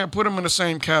 Like, you can't put them in the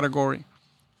same category.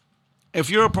 If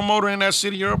you're a promoter in that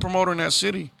city, you're a promoter in that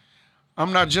city.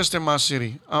 I'm not just in my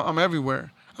city. I'm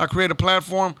everywhere. I create a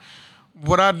platform.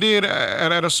 What I did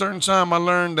at a certain time, I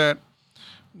learned that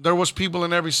there was people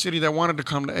in every city that wanted to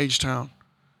come to H-Town.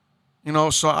 You know,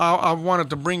 so I wanted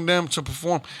to bring them to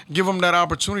perform, give them that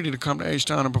opportunity to come to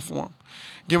H-Town and perform.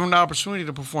 Give them the opportunity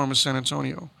to perform in San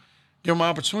Antonio. Give them an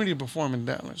opportunity to perform in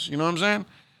Dallas. You know what I'm saying?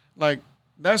 Like,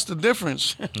 that's the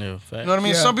difference. Yeah, You fact. know what I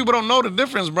mean? Yeah. Some people don't know the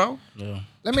difference, bro. Yeah.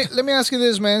 Let me ask you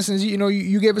this, man. Since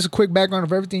you gave us a quick background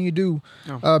of everything you do.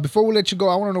 Yeah. Before we let you go,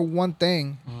 I want to know one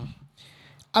thing.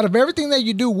 Out of everything that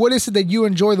you do, what is it that you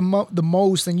enjoy the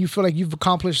most, and you feel like you've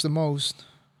accomplished the most?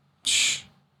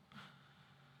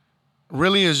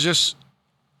 Really is just,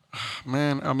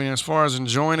 man, I mean, as far as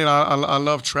enjoying it, I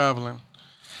love traveling.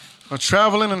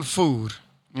 Traveling and food.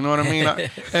 You know what I mean?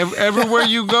 Everywhere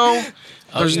you go,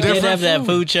 there's You did different have that food.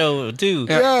 food show too.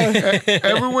 Yeah.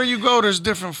 Everywhere you go, there's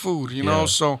different food, you know? Yeah.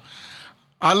 So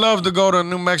I love to go to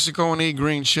New Mexico and eat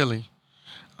green chili.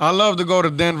 I love to go to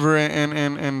Denver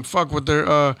and fuck with their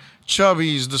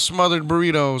chubbies, the smothered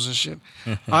burritos and shit.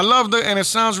 And it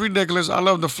sounds ridiculous, I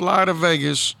love to fly to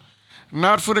Vegas,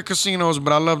 not for the casinos,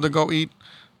 but I love to go eat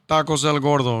tacos El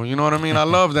Gordo. You know what I mean? I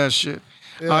love that shit.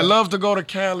 Yeah. I love to go to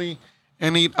Cali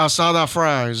and eat asada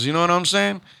fries. You know what I'm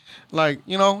saying? Like,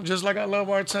 you know, just like I love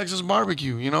our Texas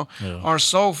barbecue, you know, our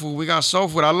soul food. We got soul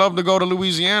food. I love to go to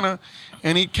Louisiana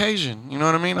and eat Cajun. You know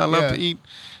what I mean? I love to eat,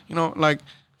 you know, like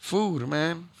food,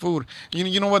 man, food.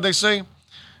 You know what they say?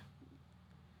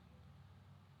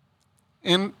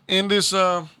 In this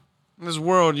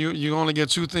world, you only get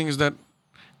two things that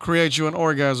create you an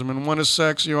orgasm, and one is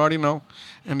sex, you already know,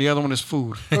 and the other one is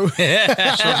food. So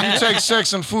if you take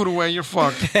sex and food away, you're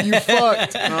fucked. You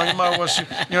fucked. You know, you might well,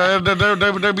 you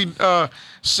know, there be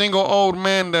single old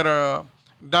men that are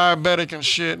diabetic and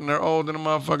shit, and they're old and the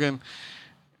motherfucking,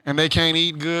 and they can't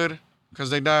eat good because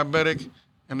they diabetic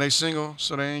and they single,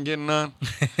 so they ain't getting none.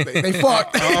 They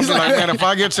fucked. I'll be like, man, if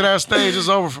I get to that stage, it's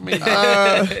over for me. You know what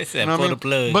I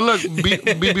mean? But look,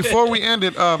 before we end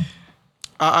it,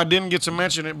 I didn't get to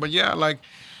mention it, but yeah, like,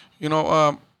 you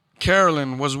know,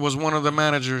 Carolyn was one of the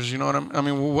managers, you know what I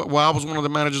mean? Well, I was one of the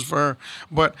managers for her,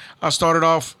 but I started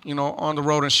off, you know, on the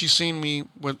road, and she seen me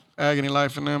with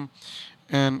Agonylife and them,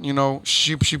 and, you know,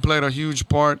 she played a huge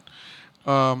part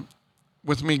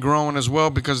with me growing as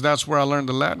well, because that's where I learned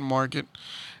the Latin market.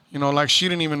 You know, like, she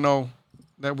didn't even know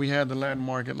that we had the Latin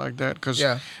market like that, because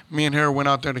me and her went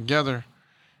out there together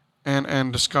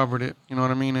and discovered it, you know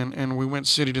what I mean? And we went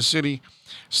city to city,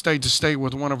 state to state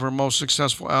with one of her most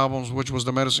successful albums, which was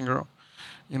The Medicine Girl.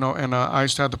 You know, and I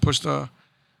used to have to push the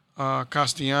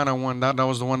Castellana one. That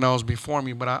was the one that was before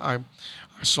me, but I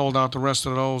sold out the rest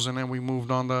of those, and then we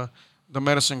moved on the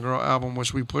Medicine Girl album,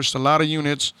 which we pushed a lot of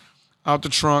units out the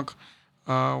trunk.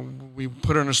 We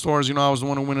put her in the stores. You know, I was the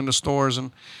one who went in the stores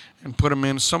and put them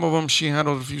in. Some of them, she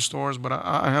handled a few stores, but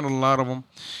I handled a lot of them.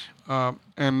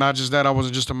 And not just that, I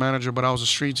wasn't just a manager, but I was a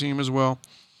street team as well.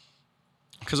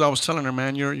 Because I was telling her,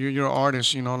 man, you're an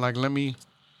artist, you know, like, let me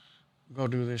go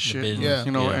do this shit.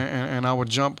 You know, and I would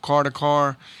jump car to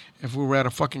car. If we were at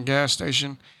a fucking gas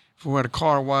station, if we were at a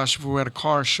car wash, if we were at a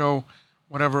car show,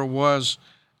 whatever it was,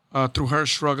 through her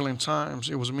struggling times,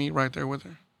 it was me right there with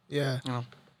her. Yeah. You know?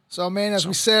 So, man, as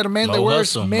we said, man, there were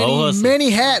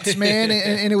many hats, man,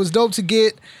 and it was dope to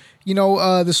get, you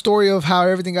know, the story of how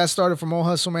everything got started from Mo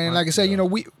Hustle, man. And like I said, you know,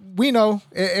 we know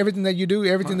everything that you do,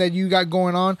 everything that you got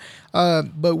going on,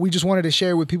 but we just wanted to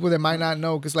share with people that might not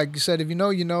know, because like you said, if you know,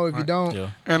 you know. If you don't.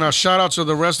 Yeah. And a shout out to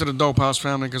the rest of the Dope House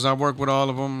family, because I work with all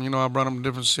of them. You know, I brought them to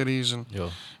different cities, and,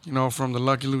 you know, from the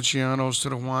Lucky Lucianos to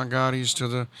the Juan Gottis to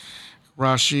the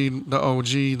Rashid, the OG,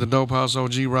 the Dope House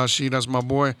OG, Rashid. That's my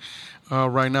boy.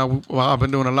 Right now, I've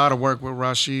been doing a lot of work with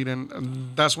Rashid,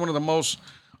 and that's one of the most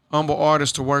humble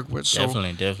artists to work with. So,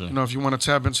 definitely. You know, if you want to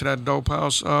tap into that Dope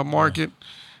House market,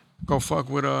 go fuck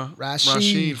with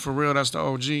Rashid. For real. That's the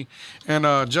OG.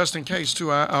 And just in case,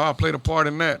 too, I played a part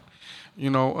in that. You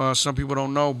know, some people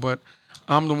don't know, but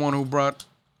I'm the one who brought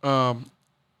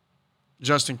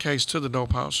Just in Case to the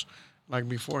Dope House. Like,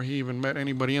 before he even met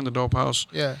anybody in the Dope House.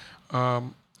 Yeah.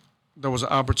 There was an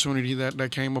opportunity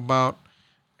that came about.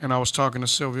 And I was talking to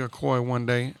Sylvia Coy one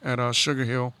day at Sugar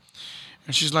Hill.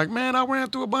 And she's like, man, I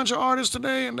ran through a bunch of artists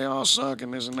today, and they all suck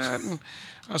and this and that. And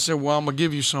I said, well, I'm going to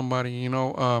give you somebody, you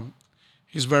know.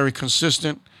 He's very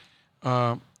consistent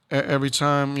every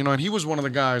time, you know. And he was one of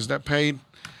the guys that paid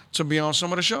to be on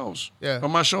some of the shows. Yeah. On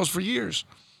my shows for years.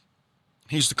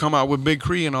 He used to come out with Big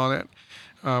Cree and all that.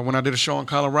 When I did a show in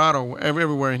Colorado,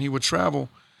 everywhere, and he would travel.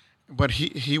 But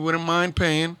he wouldn't mind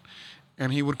paying,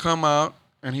 and he would come out.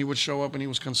 And he would show up, and he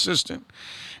was consistent.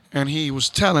 And he was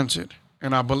talented.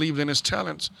 And I believed in his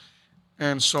talents.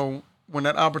 And so when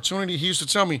that opportunity, he used to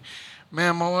tell me,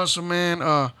 man, Mo Hustle, man,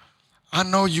 I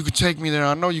know you could take me there.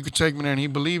 I know you could take me there. And he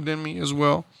believed in me as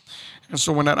well. And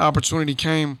so when that opportunity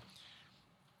came,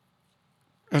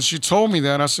 and she told me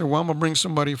that, I said, well, I'm going to bring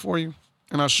somebody for you.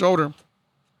 And I showed her.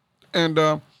 And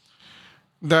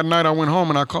that night I went home,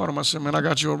 and I called him. I said, man, I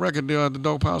got you a record deal at the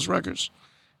Dope House Records.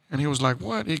 And he was like,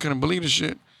 what? He couldn't believe the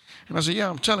shit. And I said, yeah,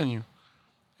 I'm telling you.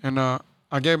 And I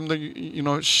gave him the, you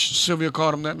know, Sylvia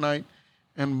called him that night.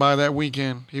 And by that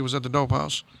weekend, he was at the Dope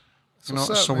House. You know,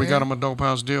 so we got him a Dope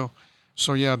House deal.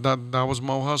 So, yeah, that was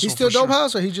Mo Hustle. He's still Dope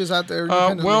House, or he just out there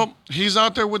independently? Well, he's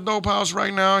out there with Dope House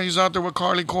right now. He's out there with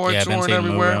Carly Coy touring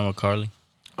everywhere. Around with Carly.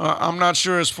 I'm not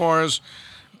sure as far as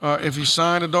if he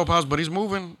signed the Dope House, but he's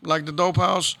moving like the Dope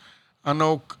House. I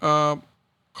know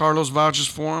Carlos vouches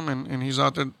for him, and he's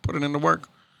out there putting in the work.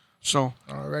 So,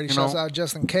 alrighty, shouts out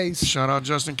Just in Case. Shout out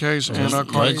Just in Case and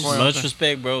Carly Coy. Much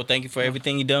respect, bro. Thank you for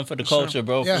everything you done for the culture,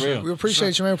 bro. Yeah, for real. We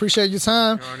appreciate you, man. Appreciate your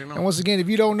time. And once again, if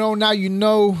you don't know, now you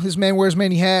know. This man wears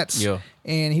many hats. Yeah.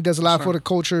 And he does a lot for the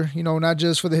culture, you know, not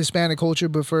just for the Hispanic culture,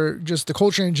 but for just the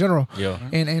culture in general. Yeah.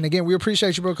 And again, we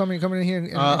appreciate you, bro, coming in here and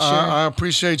sharing. I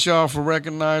appreciate y'all for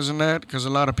recognizing that, because a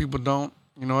lot of people don't.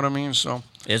 You know what I mean? So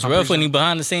it's rough when you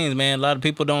behind the scenes, man. A lot of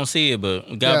people don't see it, but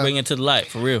we gotta bring it to the light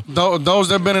for real. Those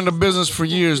that been in the business for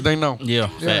years, they know. Yeah,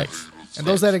 facts. And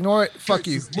those that ignore it, fuck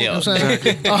you. You know what I'm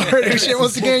saying? All right, shit.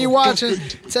 Once again, you watching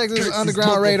Texas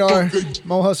Underground Radar.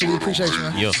 Mo Hustle, we appreciate you,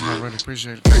 man. Yeah. I really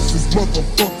appreciate it. Texas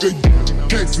motherfucker.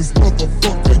 Texas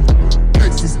motherfucker.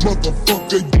 Texas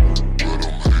motherfucker.